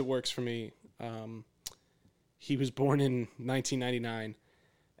the kids that works for me. He was born in 1999,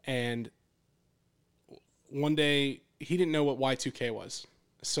 and one day he didn't know what Y2K was.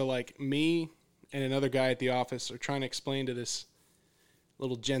 So, like, me and another guy at the office are trying to explain to this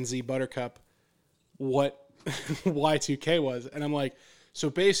little Gen Z buttercup what Y2K was. And I'm like, so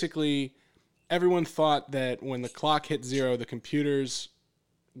basically, everyone thought that when the clock hit 0, the computers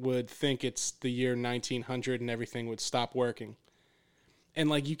would think it's the year 1900 and everything would stop working. And,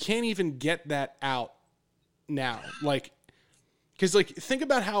 like, you can't even get that out now. Like, because, like, think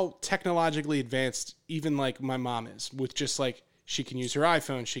about how technologically advanced even, like, my mom is with just, like, she can use her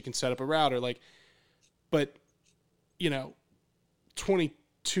iPhone, she can set up a router, like, but,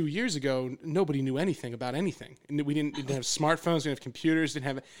 22 years ago, nobody knew anything about anything. And we didn't have smartphones, we didn't have computers, didn't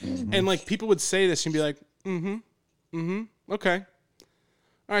have, and, like, people would say this and be like, okay.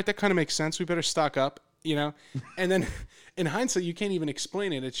 All right, that kind of makes sense. We better stock up, and then in hindsight, you can't even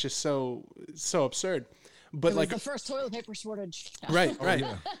explain it. It's just so absurd. But it was like the first toilet paper shortage. Right.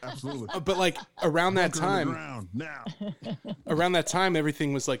 Yeah, absolutely. But like around that time, around that time,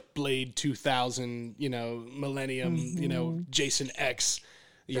 everything was like Blade 2000, Millennium, Jason X,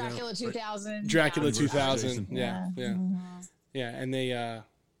 Dracula 2000, Dracula 2000, yeah. And they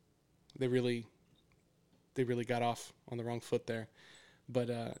really got off on the wrong foot there. But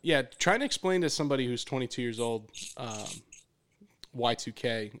trying to explain to somebody who's 22 years old.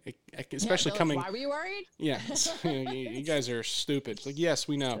 Y2K, especially coming. Why were you worried? Yeah, you guys are stupid. It's like, yes,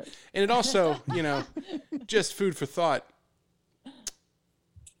 we know, and it also, just food for thought.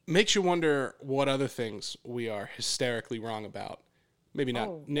 Makes you wonder what other things we are hysterically wrong about. Maybe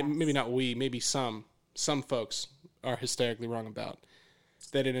not. Maybe not we. Maybe some folks are hysterically wrong about.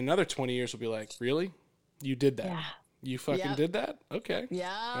 That in another 20 years will be like, really, you did that. Yeah. You fucking did that? Okay.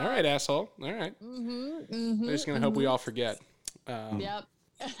 Yeah. All right, asshole. All right. I'm just gonna hope we all forget. Yep.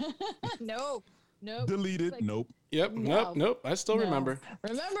 Nope. Delete it. Nope. Yep. Nope. I still remember.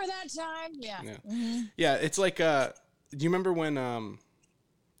 Remember that time? Yeah. Yeah. It's like, do you remember when,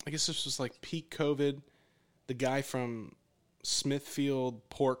 I guess this was like peak COVID, the guy from Smithfield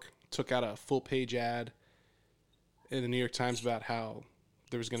Pork took out a full page ad in the New York Times about how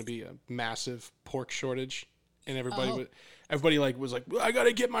there was going to be a massive pork shortage, and everybody was like, I got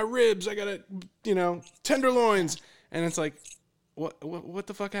to get my ribs. I got to, tenderloins. And it's like, what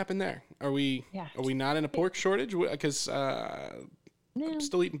the fuck happened there? Are we not in a pork shortage? Because I'm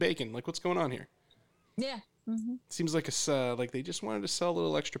still eating bacon. Like, what's going on here? Yeah. Mm-hmm. Seems like like they just wanted to sell a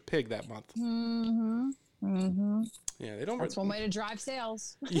little extra pig that month. Yeah, they don't. That's one way to drive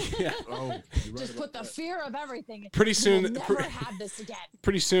sales. Yeah. Just put the fear of everything. Pretty soon, we'll never have this again.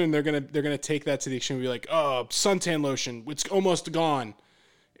 Pretty soon, they're gonna take that to the extreme and be like, oh, suntan lotion, it's almost gone.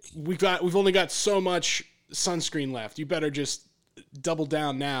 We've only got so much sunscreen left. You better just double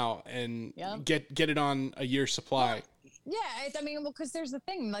down now and get it on a year's supply. Because there's the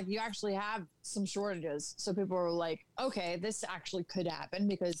thing, like, you actually have some shortages, so people are like, okay, this actually could happen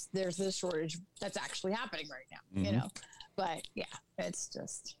because there's this shortage that's actually happening right now. But yeah, it's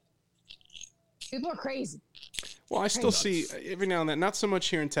just people are crazy. Well, I still see every now and then, not so much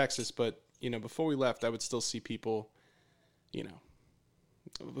here in Texas, but before we left, I would still see people,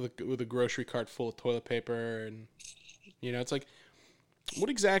 with a grocery cart full of toilet paper, and it's like, what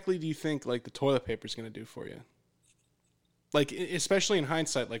exactly do you think like the toilet paper is going to do for you? Like, especially in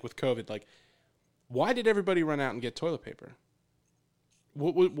hindsight, like with COVID, like, why did everybody run out and get toilet paper?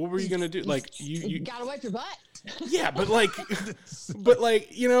 What were you going to do? Like, you gotta wipe your butt. Yeah, but like,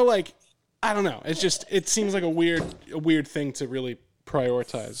 I don't know. It's just, it seems like a weird thing to really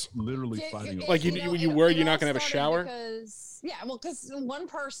prioritize. Literally fighting. Like, you worried you're not going to have a shower? Because one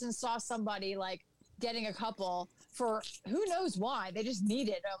person saw somebody like getting a couple for who knows why. They just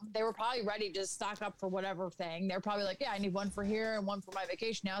needed them. They were probably ready to stock up for whatever thing. They're probably like, I need one for here and one for my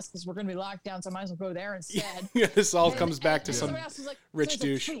vacation house because we're going to be locked down, so I might as well go there instead. Yeah, this all comes back to some rich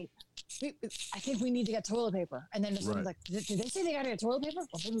douche. Like, hey, I think we need to get toilet paper. And then someone's like, did they say they got to get toilet paper?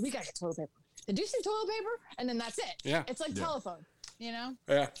 Well, maybe we got to get toilet paper. Did you say toilet paper? And then that's it. Yeah. It's like telephone. Yeah.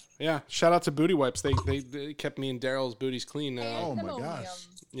 Shout out to Booty Wipes. They kept me and Daryl's booties clean. Oh my gosh.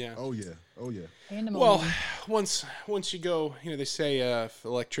 Yeah. Oh yeah. Well, once you go, they say if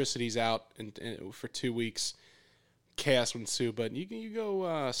electricity's out and for 2 weeks, chaos would ensue. But you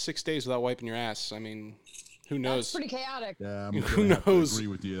go 6 days without wiping your ass. I mean, who knows? That's pretty chaotic. Yeah, who knows? Agree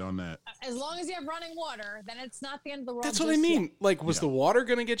with you on that. As long as you have running water, then it's not the end of the world. That's what I mean. Yet. Like, was the water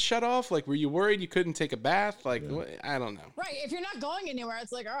going to get shut off? Like, were you worried you couldn't take a bath? Like, I don't know. Right. If you're not going anywhere,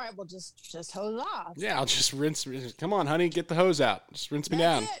 it's like, all right, well, just hose off. Yeah, I'll just rinse. Come on, honey, get the hose out. Just rinse me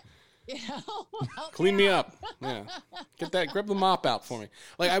down. Clean me up. Yeah. Grab the mop out for me.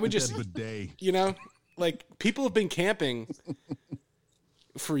 Like, I would just, bidet. Like, people have been camping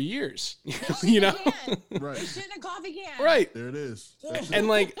for years, Right. You're shit in a coffee can. Right. There it is. And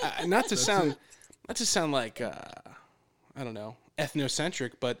like, not to sound like, I don't know,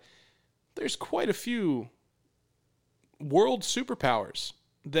 ethnocentric, but there's quite a few world superpowers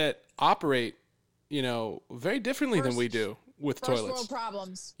that operate, very differently than we do with toilets. First world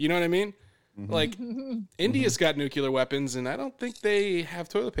problems. You know what I mean? Mm-hmm. Like, India's got nuclear weapons, and I don't think they have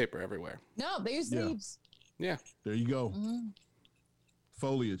toilet paper everywhere. No, they use leaves. Yeah. There you go.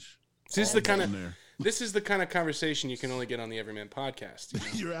 Foliage. This is the kind of conversation you can only get on the Everyman podcast.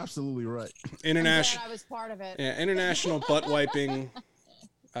 You're absolutely right. I was part of it. Yeah, international butt wiping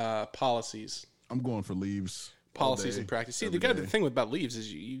policies. I'm going for leaves. Policies and practice. See, the thing about leaves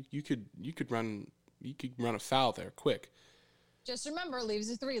is you could run afoul there quick. Just remember, leaves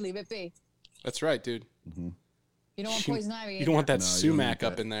is 3. Leave it be. That's right, dude. Mm-hmm. You don't want poison ivy. You don't want that sumac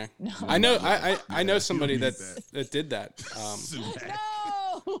up in there. No. I know. I know somebody that did that. No.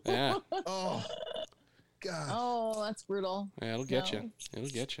 Yeah. Oh. God. Oh, that's brutal. Yeah, it'll get you. It'll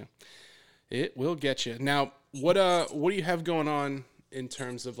get you. It will get you. Now, what do you have going on in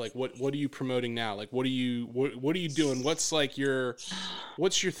terms of like what are you promoting now? Like what are you doing? What's your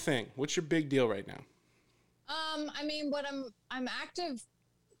thing? What's your big deal right now? I mean, what I'm active.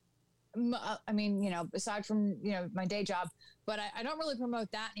 I mean, aside from my day job, but I don't really promote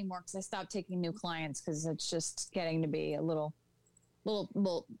that anymore because I stopped taking new clients because it's just getting to be a little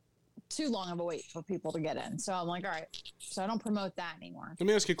too long of a wait for people to get in. So I'm like, all right. So I don't promote that anymore. Let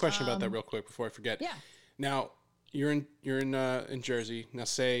me ask you a question about that real quick before I forget. Yeah. Now you're in Jersey. Now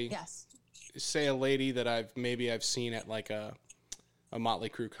say a lady that I've seen at like a Motley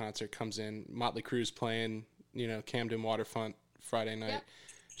Crue concert comes in. Motley Crue's playing, Camden Waterfront Friday night. Yep.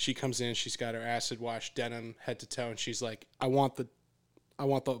 She comes in. She's got her acid wash denim head to toe, and she's like, "I want the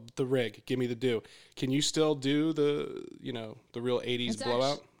rig. Give me the do." Can you still do the real 80s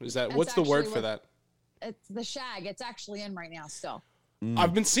blowout? What's the word for that? It's the shag. It's actually in right now still.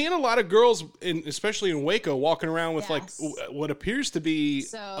 I've been seeing a lot of girls, especially in Waco, walking around with like what appears to be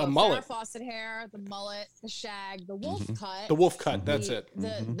a mullet. Farrah Fawcett hair, the mullet, the shag, the wolf cut. The wolf cut, that's it.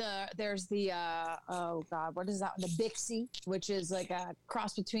 There's the oh god, what is that? The Bixie, which is like a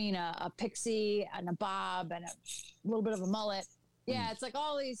cross between a pixie and a bob and a little bit of a mullet. Yeah, it's like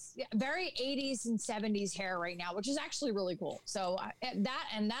all these very 80s and 70s hair right now, which is actually really cool. So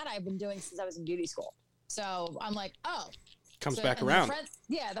that I've been doing since I was in beauty school. So I'm like, comes back around.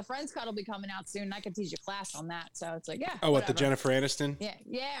 The Friends cut will be coming out soon. I could teach a class on that. So it's like, what, the Jennifer Aniston?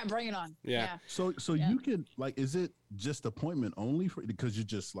 Yeah, bring it on. Yeah. So you can is it just appointment only because you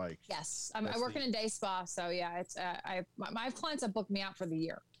just like? Yes, I work in a day spa, so yeah, it's I have clients that book me out for the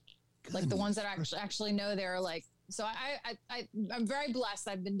year, like the ones that actually know they're like. So I'm very blessed.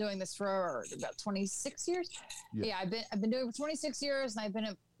 I've been doing this for about 26 years. Yeah, I've been doing it for 26 years, and I've been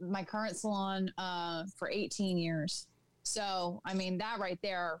at my current salon for 18 years. So I mean that right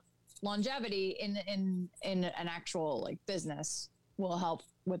there, longevity in an actual like business will help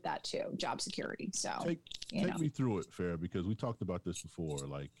with that too, job security. So take me through it, Farrah, because we talked about this before.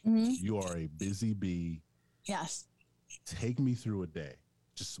 Like you are a busy bee. Yes. Take me through a day,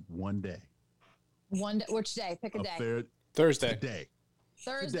 just one day. One day, which day? Pick a day. Thursday. Today.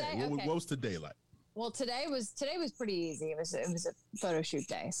 Thursday. Today. Okay. What was today like? Well, today was pretty easy. It was a photo shoot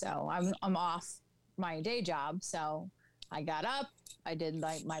day, so I'm off my day job. So I got up, I did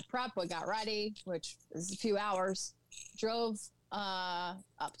my prep, I got ready, which is a few hours. Drove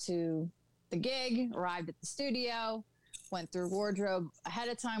up to the gig, arrived at the studio, went through wardrobe ahead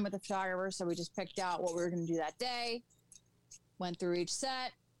of time with the photographer. So we just picked out what we were going to do that day. Went through each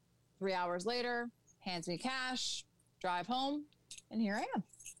set. 3 hours later, hands me cash, drive home, and here I am.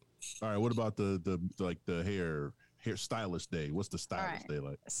 All right. What about the hairstylist day? What's the stylist day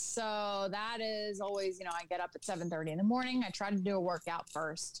like? So that is always, I get up at 7:30 in the morning. I try to do a workout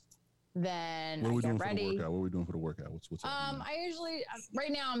first. Then what are we doing ready. For the workout? What are we doing for the workout? What's I usually right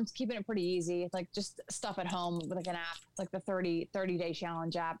now I'm keeping it pretty easy. It's like just stuff at home with like an app, like the 30-day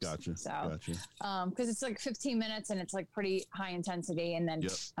challenge apps. Gotcha. So, because it's like 15 minutes and it's like pretty high intensity, and then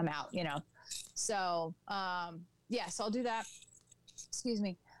I'm out. So so I'll do that. Excuse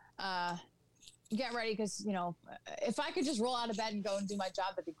me. Get ready because if I could just roll out of bed and go and do my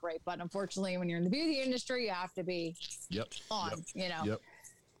job, that'd be great. But unfortunately, when you're in the beauty industry, you have to be on.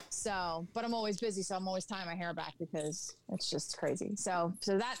 So, but I'm always busy, so I'm always tying my hair back because it's just crazy. So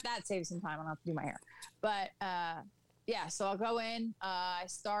that saves some time. I don't have to do my hair. But so I'll go in. I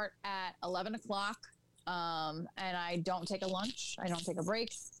start at 11 o'clock, and I don't take a lunch. I don't take a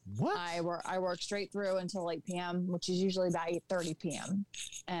break. What? I work straight through until 8 p.m., which is usually about 8:30 p.m.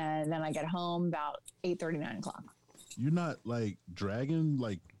 And then I get home about 8:30, 9 o'clock. You're not like dragging,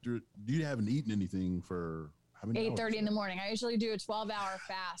 like you haven't eaten anything for... 8:30 in the morning. I usually do a 12-hour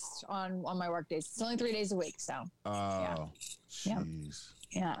fast on my work days. It's only 3 days a week, so. Jeez.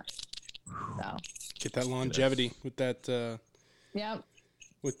 Yeah. So. Get that longevity with that. Yep.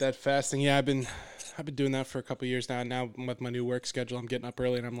 With that fasting, I've been doing that for a couple of years now. Now with my new work schedule, I'm getting up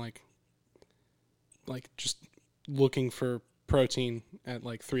early and I'm like just looking for protein at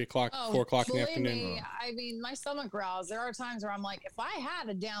like 3 o'clock, 4 o'clock in the afternoon. I mean, my stomach growls. There are times where I'm like, if I had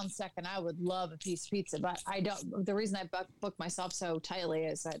a down second, I would love a piece of pizza, but I don't. The reason I book myself so tightly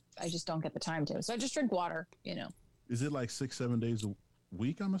is that I just don't get the time to. So I just drink water, Is it like 6-7 days a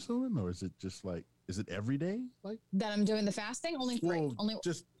week, I'm assuming? Or is it just like, is it every day? Like that I'm doing the fasting? Only 3. Well,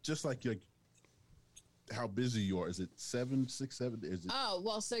 just like how busy you are. Is it 7, 6, 7? Is it? Oh,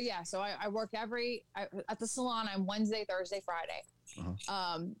 well, so I work at the salon. I'm Wednesday, Thursday, Friday.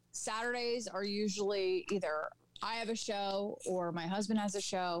 Saturdays are usually either I have a show or my husband has a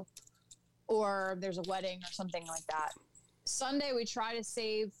show or there's a wedding or something like that. Sunday, we try to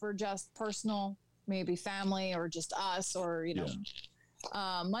save for just personal, maybe family or just us or,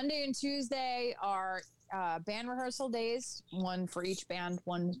 Monday and Tuesday are band rehearsal days, one for each band,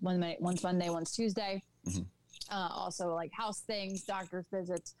 one's Monday, one's Tuesday. Also like house things, doctor's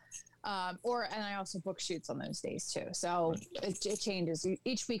visits, and I also book shoots on those days too. So it changes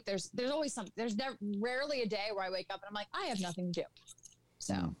each week. There's always something. There's rarely a day where I wake up and I'm like, I have nothing to do.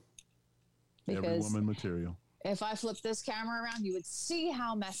 So because every woman material. If I flip this camera around, you would see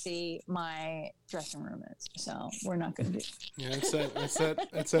how messy my dressing room is. So we're not going to do. Yeah,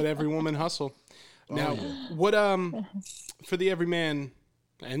 that's that every woman hustle. Now, what for the every man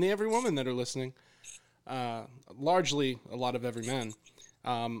and the every woman that are listening, largely a lot of every man,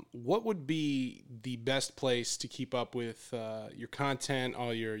 what would be the best place to keep up with your content,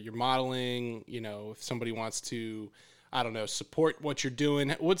 all your modeling? If somebody wants to, I don't know, support what you're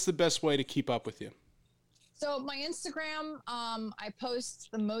doing, what's the best way to keep up with you? So my Instagram, I post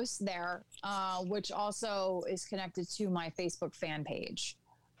the most there, which also is connected to my Facebook fan page.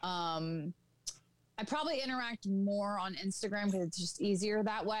 I probably interact more on Instagram because it's just easier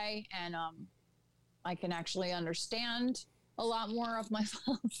that way. And I can actually understand a lot more of my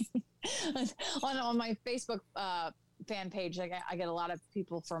on my Facebook fan page. I get a lot of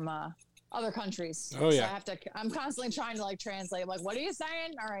people from other countries. Oh yeah. So I'm constantly trying to translate. Like, what are you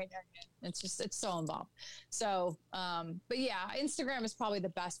saying? All right. It's so involved. So, but yeah, Instagram is probably the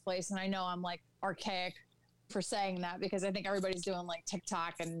best place. And I know I'm archaic for saying that because I think everybody's doing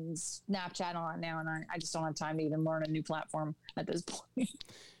TikTok and Snapchat on now. And I just don't have time to even learn a new platform at this point.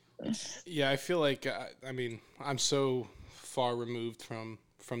 Yeah. I feel like, I'm so far removed from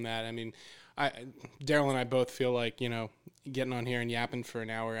that. Daryl and I both feel like, getting on here and yapping for an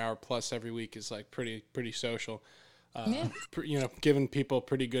hour plus every week is pretty social. Giving people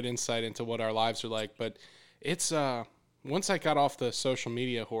pretty good insight into what our lives are like. But it's once I got off the social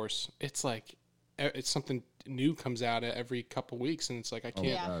media horse, it's something new comes out every couple weeks, and it's I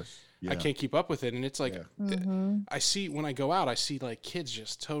can't keep up with it. And it's I see when I go out, I see kids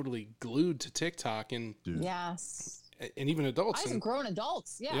just totally glued to TikTok and yes. And even adults. Grown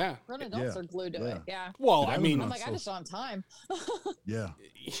adults. Yeah. Grown adults are glued to it. Yeah. Well, I'm I just don't have time. Yeah.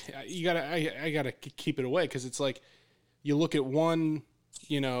 I gotta keep it away because it's you look at one,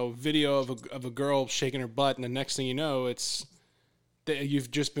 video of a girl shaking her butt, and the next thing you know, it's that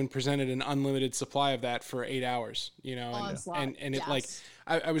you've just been presented an unlimited supply of that for 8 hours. And yes.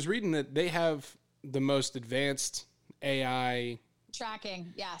 I was reading that they have the most advanced AI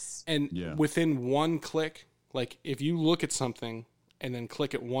tracking. Yes. And within one click. If you look at something and then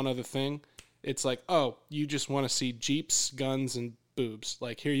click at one other thing, it's oh, you just want to see Jeeps, guns, and boobs.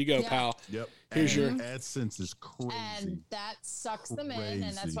 Here you go, pal. Yep. Here's your AdSense is crazy. And that sucks them in.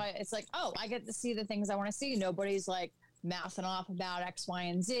 And that's why it's oh, I get to see the things I want to see. Nobody's mouthing off about X, Y,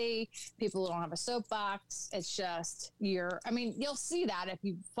 and Z, people who don't have a soapbox. It's just you'll see that if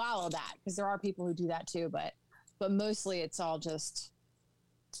you follow that, because there are people who do that too, but mostly it's all just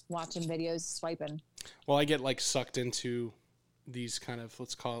watching videos, swiping. Well, I get like sucked into these kind of,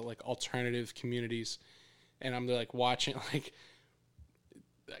 let's call it like alternative communities, and I'm like watching like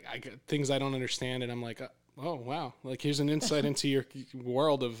I get things I don't understand, and I'm like, oh wow, like here's an insight into your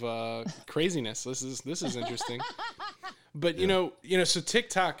world of craziness. This is interesting. But you know, so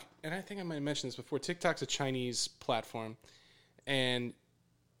TikTok, and I think I might have mentioned this before. TikTok's a Chinese platform, and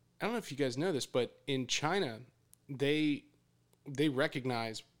I don't know if you guys know this, but in China, they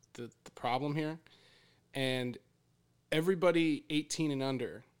recognize the problem here, and everybody 18 and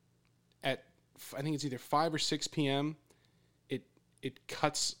under at, I think it's either 5 or 6 p.m. It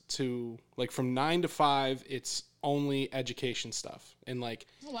cuts to like from 9 to 5. It's only education stuff and like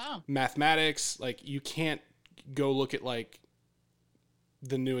mathematics. Like you can't go look at like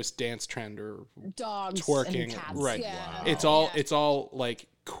the newest dance trend or dogs, twerking, and cats. right? Yeah. Wow. It's all like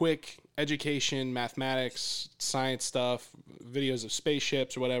quick education, mathematics, science stuff, videos of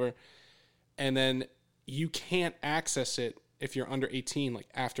spaceships or whatever, and then you can't access it if you're under 18, like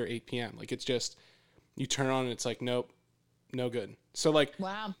after 8 p.m. Like it's just you turn it on and it's like nope, no good. So like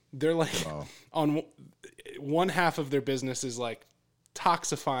they're like on one half of their business is like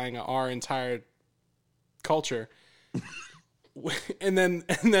toxifying our entire culture. and then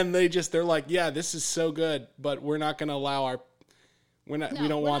they're like, yeah, this is so good, but we're not going to allow we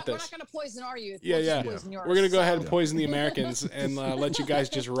don't want this. We're not going to poison our youth. Yeah. We're going to go ahead and poison the Americans and let you guys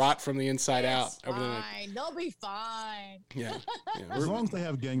just rot from the inside out. Fine. They'll be fine. Yeah. As long as they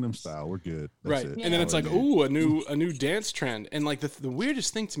have Gangnam Style, we're good. That's right. It. And then it's like, ooh, a new dance trend. And like the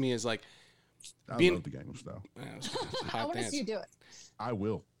weirdest thing to me is like, I love the Gangnam Style. I want to see you do it. I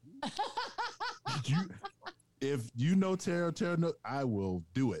will. If you know Tara, I will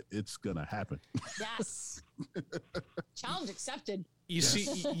do it. It's gonna happen. Yes. Challenge accepted. You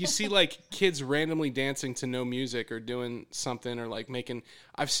see like kids randomly dancing to no music or doing something or like making.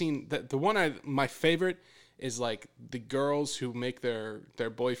 I've seen the one my favorite is like the girls who make their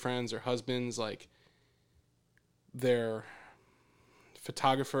boyfriends or husbands like their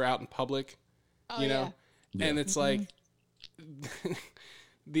photographer out in public. Oh, you know, yeah. And it's like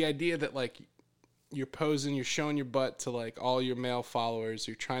the idea that like you're posing, you're showing your butt to like all your male followers.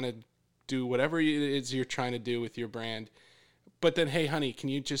 You're trying to do whatever it is you're trying to do with your brand. But then, hey, honey, can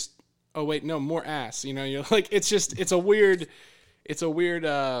you just, oh, wait, no, more ass. You know, you're like, it's a weird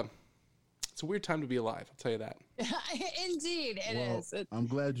time to be alive. I'll tell you that. Indeed, it is. I'm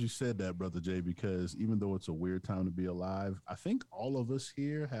glad you said that, Brother Jay, because even though it's a weird time to be alive, I think all of us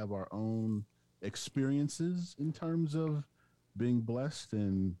here have our own experiences in terms of being blessed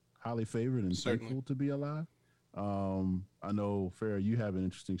and highly favored and thankful to be alive. I know, Farrah, you have an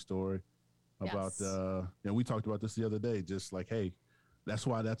interesting story about, we talked about this the other day, just like, hey, that's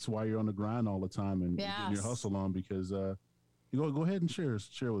why you're on the grind all the time and getting your hustle on, because you go ahead and share with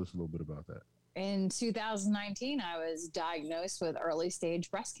us a little bit about that. In 2019, I was diagnosed with early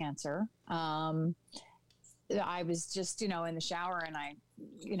stage breast cancer. I was just, in the shower, and I,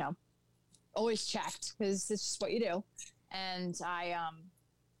 always checked because it's just what you do. And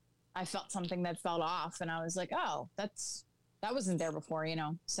I felt something that felt off, and I was like, oh, that wasn't there before,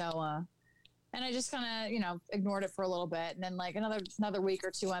 So, and I just kind of, ignored it for a little bit. And then like another week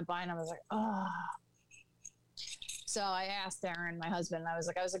or two went by, and I was like, oh. So I asked Aaron, my husband, and I was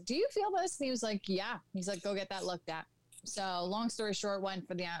like, do you feel this? And he was like, yeah. He's like, go get that looked at. So long story short, went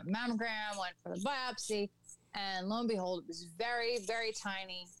for the mammogram, went for the biopsy, and lo and behold, it was very, very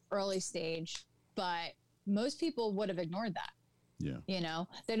tiny, early stage. But most people would have ignored that. Yeah.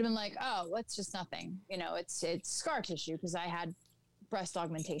 They'd have been like, oh, it's just nothing. It's scar tissue because I had breast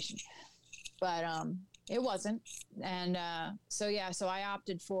augmentation. But it wasn't. And so I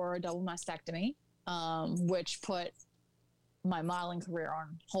opted for a double mastectomy, which put my modeling career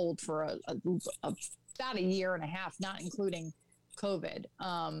on hold for about a year and a half, not including COVID.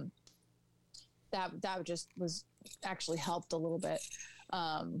 That just was actually helped a little bit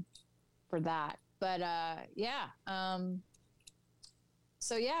for that. But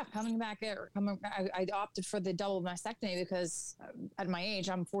coming back there, I opted for the double mastectomy because at my age,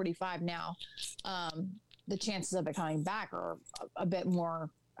 I'm 45 now. The chances of it coming back are a bit more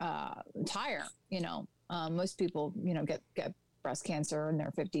higher. Most people, get breast cancer in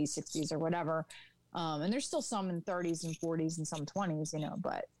their 50s, 60s, or whatever. And there's still some in 30s and 40s and some 20s,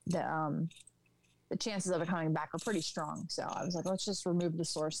 but the chances of it coming back are pretty strong. So I was like, let's just remove the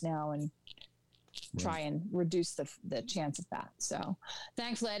source now and try and reduce the chance of that. So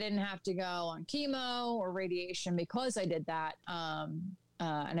thankfully I didn't have to go on chemo or radiation because I did that.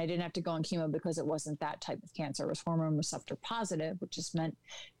 And I didn't have to go on chemo because it wasn't that type of cancer. It was hormone receptor positive, which just meant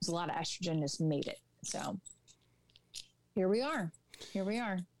there's a lot of estrogen just made it. So here we are. Here we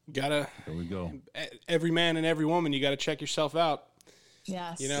we go. Every man and every woman, you got to check yourself out.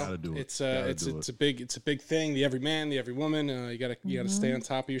 Yes. You know, it's a big thing. The every man, the every woman, you gotta stay on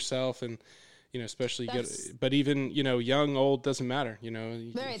top of yourself, and you know, especially but even, you know, young, old, doesn't matter, you know.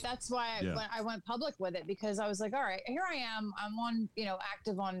 Right. That's why I went public with it, because I was like, all right, here I am. I'm on, you know,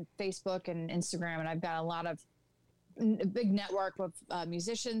 active on Facebook and Instagram, and I've got a lot of big network with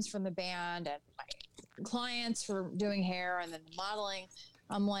musicians from the band and my clients for doing hair and then modeling.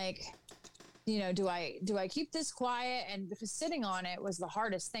 I'm like, you know, do I keep this quiet? And because sitting on it was the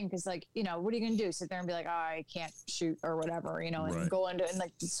hardest thing, because, like, you know, what are you going to do? Sit there and be like, oh, I can't shoot or whatever, you know, and go into and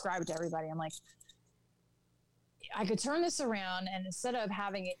like describe it to everybody. I'm like, I could turn this around, and instead of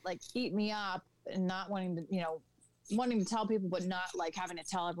having it like eat me up and not wanting to, you know, wanting to tell people, but not like having to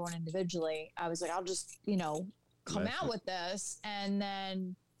tell everyone individually, I was like, I'll just, you know, come out with this, and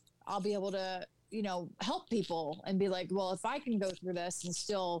then I'll be able to, you know, help people and be like, well, if I can go through this and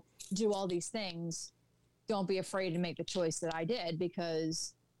still do all these things, don't be afraid to make the choice that I did,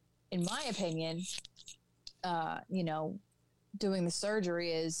 because in my opinion, you know, doing the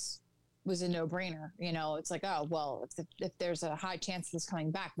surgery was a no-brainer. You know, it's like, oh, well, if there's a high chance of this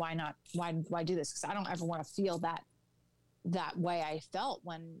coming back, why not? Why do this? Because I don't ever want to feel that way I felt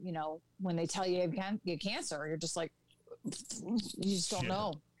when, you know, when they tell you you have cancer. You're just like, you just don't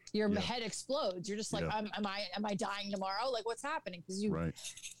know. Your head explodes. You're just like, am I dying tomorrow? Like, what's happening? Because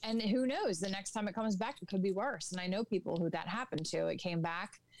and who knows? The next time it comes back, it could be worse. And I know people who that happened to. It came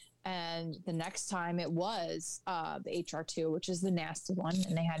back, and the next time it was the HR2, which is the nasty one,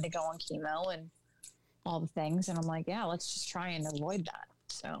 and they had to go on chemo and all the things. And I'm like, yeah, let's just try and avoid that.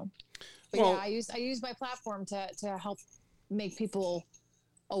 So, but I use my platform to help make people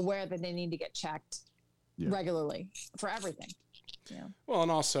aware that they need to get checked regularly for everything. Yeah. Well,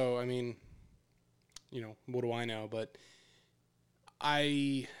 and also, I mean, you know, what do I know? But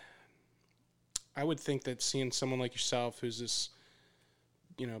I would think that seeing someone like yourself, who's this,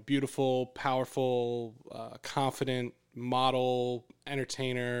 you know, beautiful, powerful, confident model,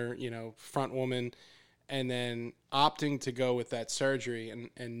 entertainer, you know, front woman, and then opting to go with that surgery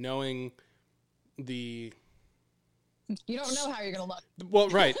and knowing you don't know how you're going to look. Well,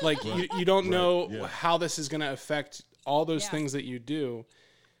 right. Like, you don't know how this is going to affect all those things that you do.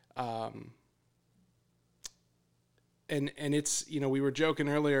 And it's, you know, we were joking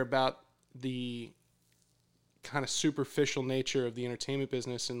earlier about the kind of superficial nature of the entertainment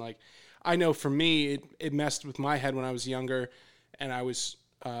business. And like, I know for me, it messed with my head when I was younger, and I was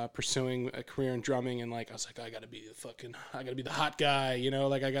pursuing a career in drumming, and like, I was like, I gotta be the hot guy, you know,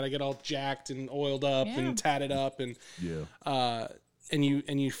 like I gotta get all jacked and oiled up and tatted up, and and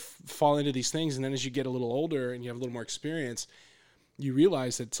you fall into these things, and then as you get a little older and you have a little more experience, you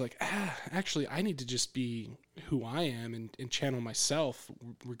realize that it's like, actually, I need to just be who I am and channel myself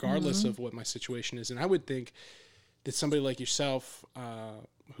regardless of what my situation is. And I would think that somebody like yourself,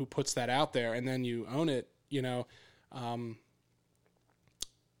 who puts that out there and then you own it, you know,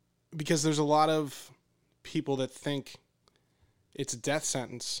 because there's a lot of people that think it's a death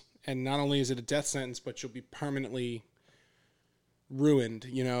sentence, and not only is it a death sentence, but you'll be permanently ruined,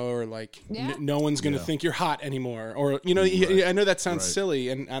 you know, or like no one's going to think you're hot anymore, or, you know, I know that sounds silly,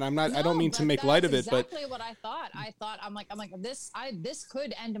 and I'm not, I don't mean to make light of it, but exactly what I thought, I'm like, this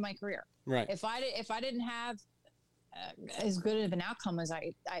could end my career. Right. If I didn't have as good of an outcome as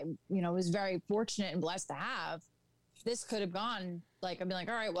I, you know, was very fortunate and blessed to have, this could have gone, like, I'd be like,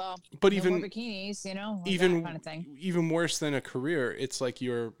 all right, well, but no even more bikinis, you know, like even that kind of thing. Even worse than a career, it's like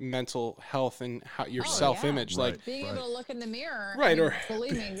your mental health and how your self-image, like being able to look in the mirror, right? I mean, or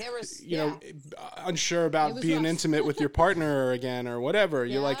believe me, there was, you know, unsure about being intimate with your partner again or whatever.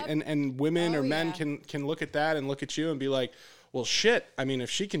 You're like, and women or men can look at that and look at you and be like, well, shit. I mean, if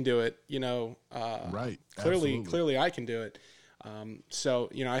she can do it, you know, clearly I can do it. So,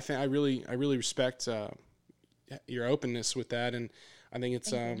 you know, I really respect your openness with that, and I think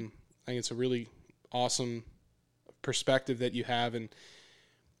it's a really awesome perspective that you have. And,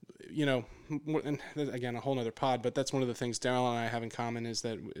 you know, and again, a whole nother pod, but that's one of the things Daryl and I have in common is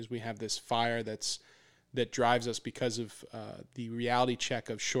we have this fire that drives us because of the reality check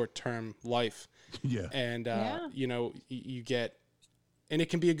of short-term life. Yeah. And you know, you get, and it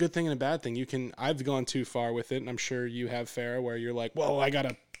can be a good thing and a bad thing. I've gone too far with it, and I'm sure you have, Farrah, where you're like, well, I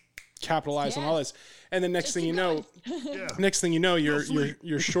gotta capitalize on all this, and then next thing you know, you're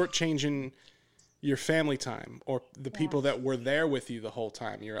shortchanging your family time or the people that were there with you the whole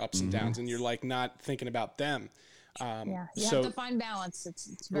time, your ups and downs, and you're like not thinking about them. You have to find balance.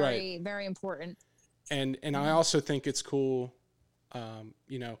 It's very, very important. And I also think it's cool,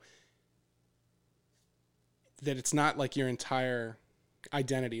 you know, that it's not like your entire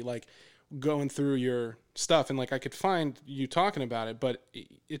identity, like going through your stuff. And like, I could find you talking about it, but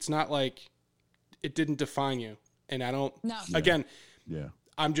it's not like it didn't define you. And I don't, again,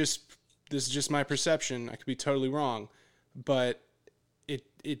 this is just my perception. I could be totally wrong, but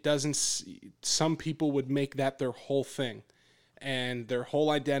it doesn't, some people would make that their whole thing and their whole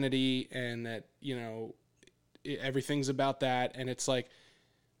identity, and that, you know, everything's about that. And it's like,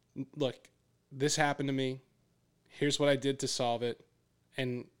 look, this happened to me. Here's what I did to solve it.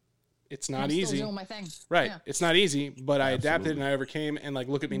 And it's not easy. Still doing my thing. Right. Yeah. It's not easy, but I adapted and I overcame, and like,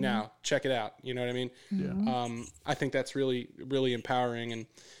 look at me now, check it out. You know what I mean? Yeah. I think that's really, really empowering. And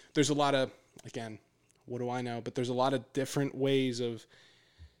there's a lot of, again, what do I know? But there's a lot of different ways of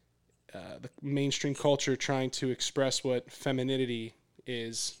the mainstream culture trying to express what femininity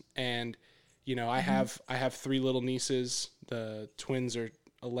is. And, you know, I have 3 little nieces. The twins are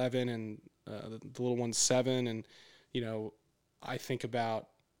 11 and the little one's 7. And, you know, I think about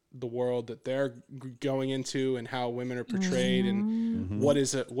the world that they're going into and how women are portrayed and what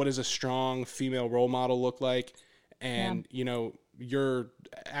is a strong female role model look like. And, you know, you're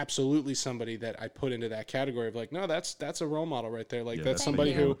absolutely somebody that I put into that category of like, no, that's a role model right there. Like that's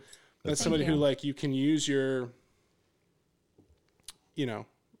somebody who like you can use your, you know,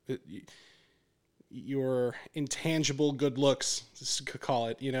 your intangible good looks, just call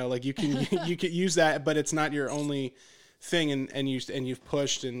it, you know, like you can you could use that, but it's not your only thing, and you've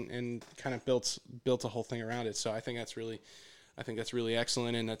pushed and kind of built a whole thing around it. So I think that's really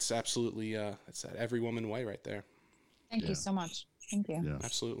excellent, and that's absolutely that's that every woman way right there. Thank you so much. Thank you. Yeah.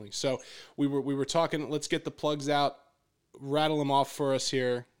 Absolutely. So we were talking. Let's get the plugs out. Rattle them off for us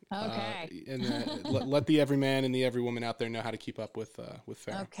here. Okay. And let the every man and the every woman out there know how to keep up with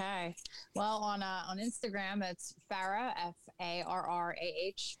Farrah. Okay. Well, on Instagram, it's Farrah,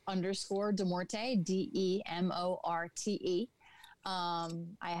 FARRAH _ DeMorte, DEMORTE.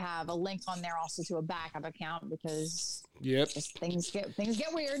 I have a link on there also to a backup account because things get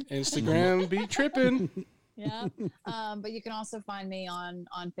weird. Instagram be tripping. Yeah. But you can also find me on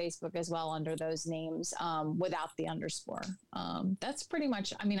Facebook as well under those names, without the underscore. That's pretty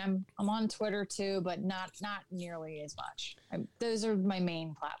much, I mean, I'm on Twitter too, but not nearly as much. Those are my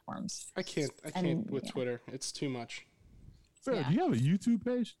main platforms. I can't with Twitter. It's too much. Farrah, do you have a YouTube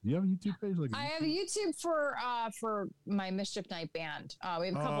page? I have a YouTube for my Mischief Night band. We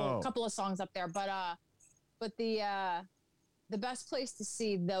have a couple of songs up there, but the best place to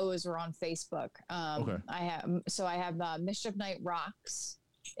see those are on Facebook. I have Mischief Night Rocks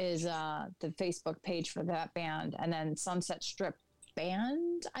is the Facebook page for that band, and then Sunset Strip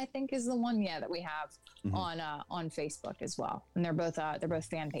Band I think is the one that we have on Facebook as well, and they're both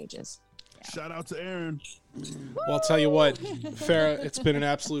fan pages. Yeah. Shout out to Aaron. Well, I'll tell you what, Farrah, it's been an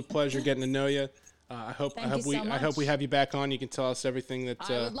absolute pleasure getting to know you. I hope we have you back on. You can tell us everything that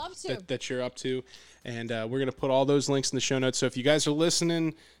I would love to. that you're up to, and we're going to put all those links in the show notes. So if you guys are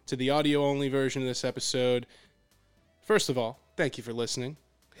listening to the audio only version of this episode, first of all, thank you for listening.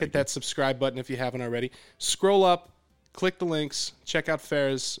 Hit that subscribe button if you haven't already. Scroll up, click the links, check out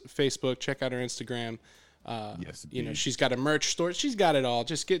Farrah's Facebook, check out her Instagram. Yes, you know, she's got a merch store. She's got it all.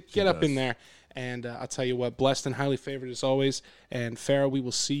 Just get up in there, and I'll tell you what, blessed and highly favored as always. And Farrah, we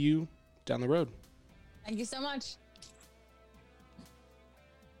will see you down the road. Thank you so much.